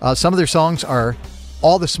 Some of their songs are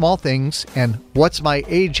All the Small Things and What's My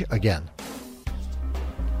Age Again?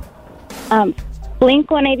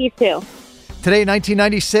 Blink 182. Today,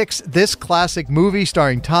 1996, this classic movie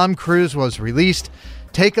starring Tom Cruise was released.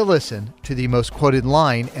 Take a listen to the most quoted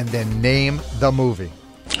line and then name the movie.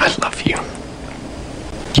 I love you.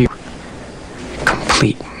 You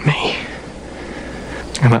complete me.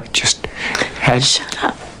 And I just had... Shut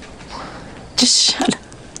up. Just shut up.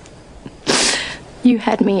 You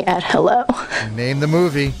had me at hello. Name the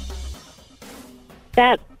movie.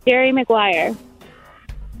 That's Jerry Maguire.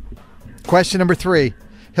 Question number 3.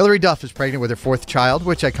 Hilary Duff is pregnant with her 4th child.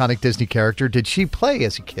 Which iconic Disney character did she play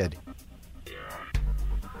as a kid?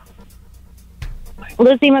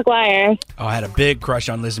 Lizzie McGuire. Oh, I had a big crush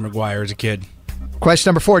on Lizzie McGuire as a kid.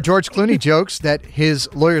 Question number 4. George Clooney jokes that his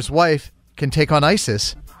lawyer's wife can take on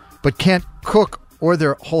ISIS, but can't cook or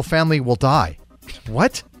their whole family will die.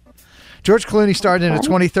 What? George Clooney starred in a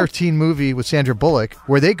 2013 movie with Sandra Bullock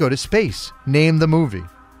where they go to space. Name the movie.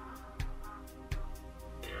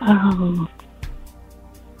 Hold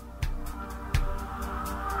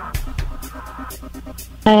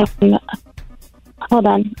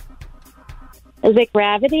on. Is it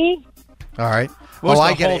Gravity? All right. What's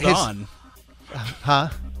I the get hold it. on? Huh?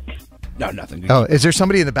 No, nothing. Oh, is there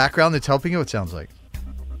somebody in the background that's helping you? It sounds like.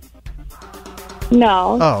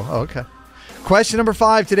 No. Oh, okay. Question number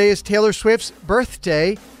 5. Today is Taylor Swift's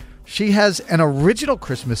birthday. She has an original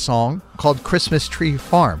Christmas song called Christmas Tree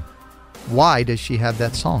Farm. Why does she have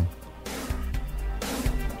that song?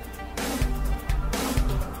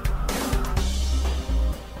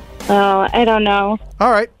 Oh, I don't know.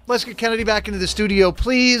 All right. Let's get Kennedy back into the studio,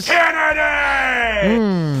 please. Kennedy!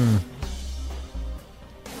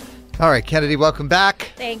 All right, Kennedy, welcome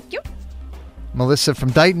back. Thank you. Melissa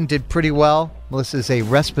from Dighton did pretty well. Melissa is a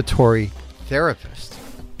respiratory therapist.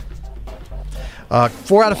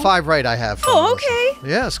 4 out of 5 right I have. Oh, okay.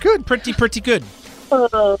 Yeah, it's good. Pretty good.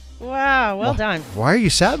 Wow, well done. Why are you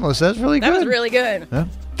sad, Melissa? That's really good. That was really good. Yeah.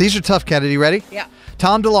 These are tough, Kennedy. Ready? Yeah.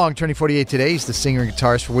 Tom DeLonge, turning 48 today. He's the singer and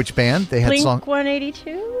guitarist for which band? They had Blink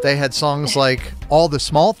 182? They had songs like All the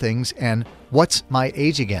Small Things and What's My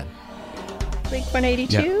Age Again? Blink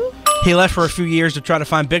 182? Yeah. He left for a few years to try to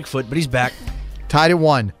find Bigfoot, but he's back. Tied at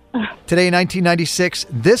 1. Today, in 1996,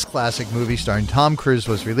 this classic movie starring Tom Cruise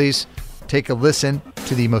was released. Take a listen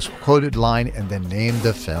to the most quoted line and then name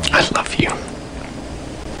the film. I love you.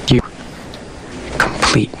 You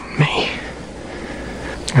complete me.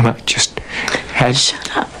 And I just had...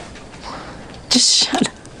 Shut up. Just shut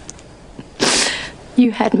up.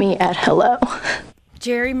 You had me at hello.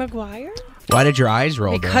 Jerry Maguire? Why did your eyes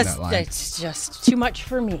roll during Because that line? that's just too much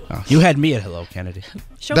for me. Oh, you had me at hello, Kennedy.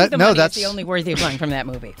 Show me the money is the only worthy line from that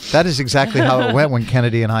movie. That is exactly how it went when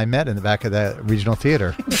Kennedy and I met in the back of the regional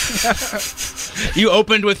theater. You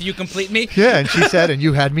opened with "You complete me." Yeah, and she said, "And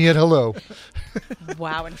you had me at hello."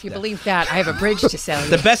 Wow, and if you believe that, I have a bridge to sell you.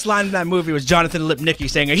 The best line in that movie was Jonathan Lipnicki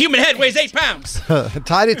saying, "A human head weighs 8 pounds."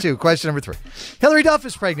 Tied at 2. Question number 3. Hilary Duff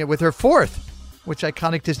is pregnant with her 4th. Which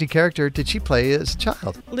iconic Disney character did she play as a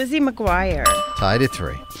child? Lizzie McGuire. Tied at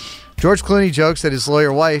 3. George Clooney jokes that his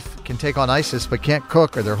lawyer wife can take on ISIS but can't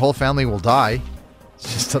cook or their whole family will die.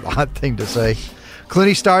 It's just an odd thing to say.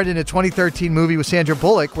 Clooney starred in a 2013 movie with Sandra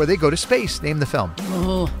Bullock where they go to space. Name the film.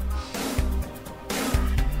 Oh.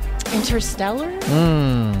 Interstellar?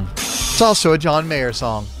 It's also a John Mayer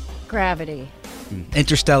song. Gravity.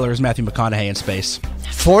 Interstellar is Matthew McConaughey in space.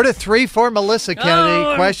 4-3 for Melissa Kennedy.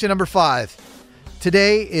 Oh. Question number 5.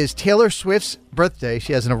 Today is Taylor Swift's birthday.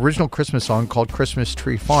 She has an original Christmas song called Christmas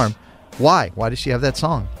Tree Farm. Why? Why does she have that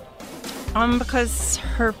song? Because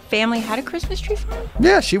her family had a Christmas tree farm?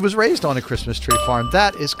 Yeah, she was raised on a Christmas tree farm.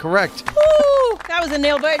 That is correct. Woo! That was a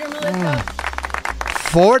nail biter, Melissa.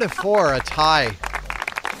 4-4, a tie.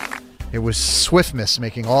 It was Swiftmas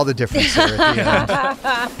making all the difference there at the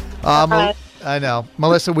end. I know.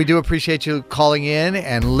 Melissa, we do appreciate you calling in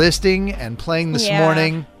and listing and playing this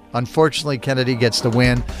morning. Unfortunately, Kennedy gets the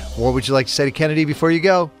win. What would you like to say to Kennedy before you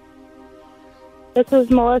go? This is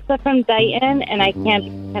Melissa from Dighton, and I can't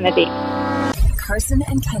beat Kennedy. Carson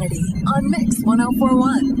and Kennedy on Mix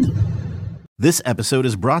 104.1. This episode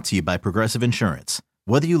is brought to you by Progressive Insurance.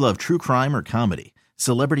 Whether you love true crime or comedy,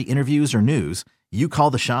 celebrity interviews or news, you call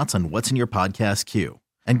the shots on what's in your podcast queue.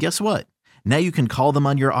 And guess what? Now you can call them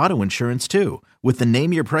on your auto insurance too with the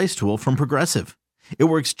Name Your Price tool from Progressive. It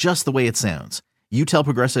works just the way it sounds. You tell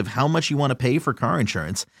Progressive how much you want to pay for car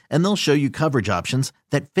insurance, and they'll show you coverage options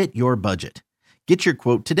that fit your budget. Get your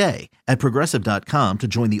quote today at Progressive.com to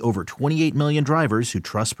join the over 28 million drivers who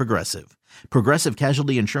trust Progressive. Progressive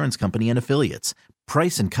Casualty Insurance Company and Affiliates.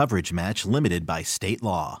 Price and coverage match limited by state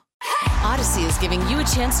law. Odyssey is giving you a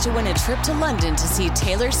chance to win a trip to London to see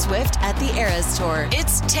Taylor Swift at the Eras Tour.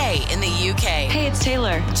 It's Tay in the UK. Hey, it's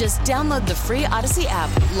Taylor. Just download the free Odyssey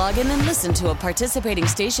app, log in and listen to a participating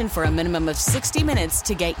station for a minimum of 60 minutes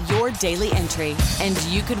to get your daily entry. And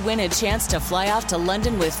you could win a chance to fly off to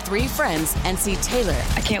London with 3 friends and see Taylor.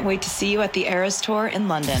 I can't wait to see you at the Eras Tour in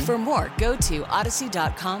London. For more, go to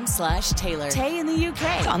odyssey.com/Taylor. Tay in the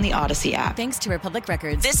UK. It's on the Odyssey app. Thanks to Republic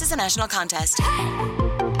Records. This is a national contest.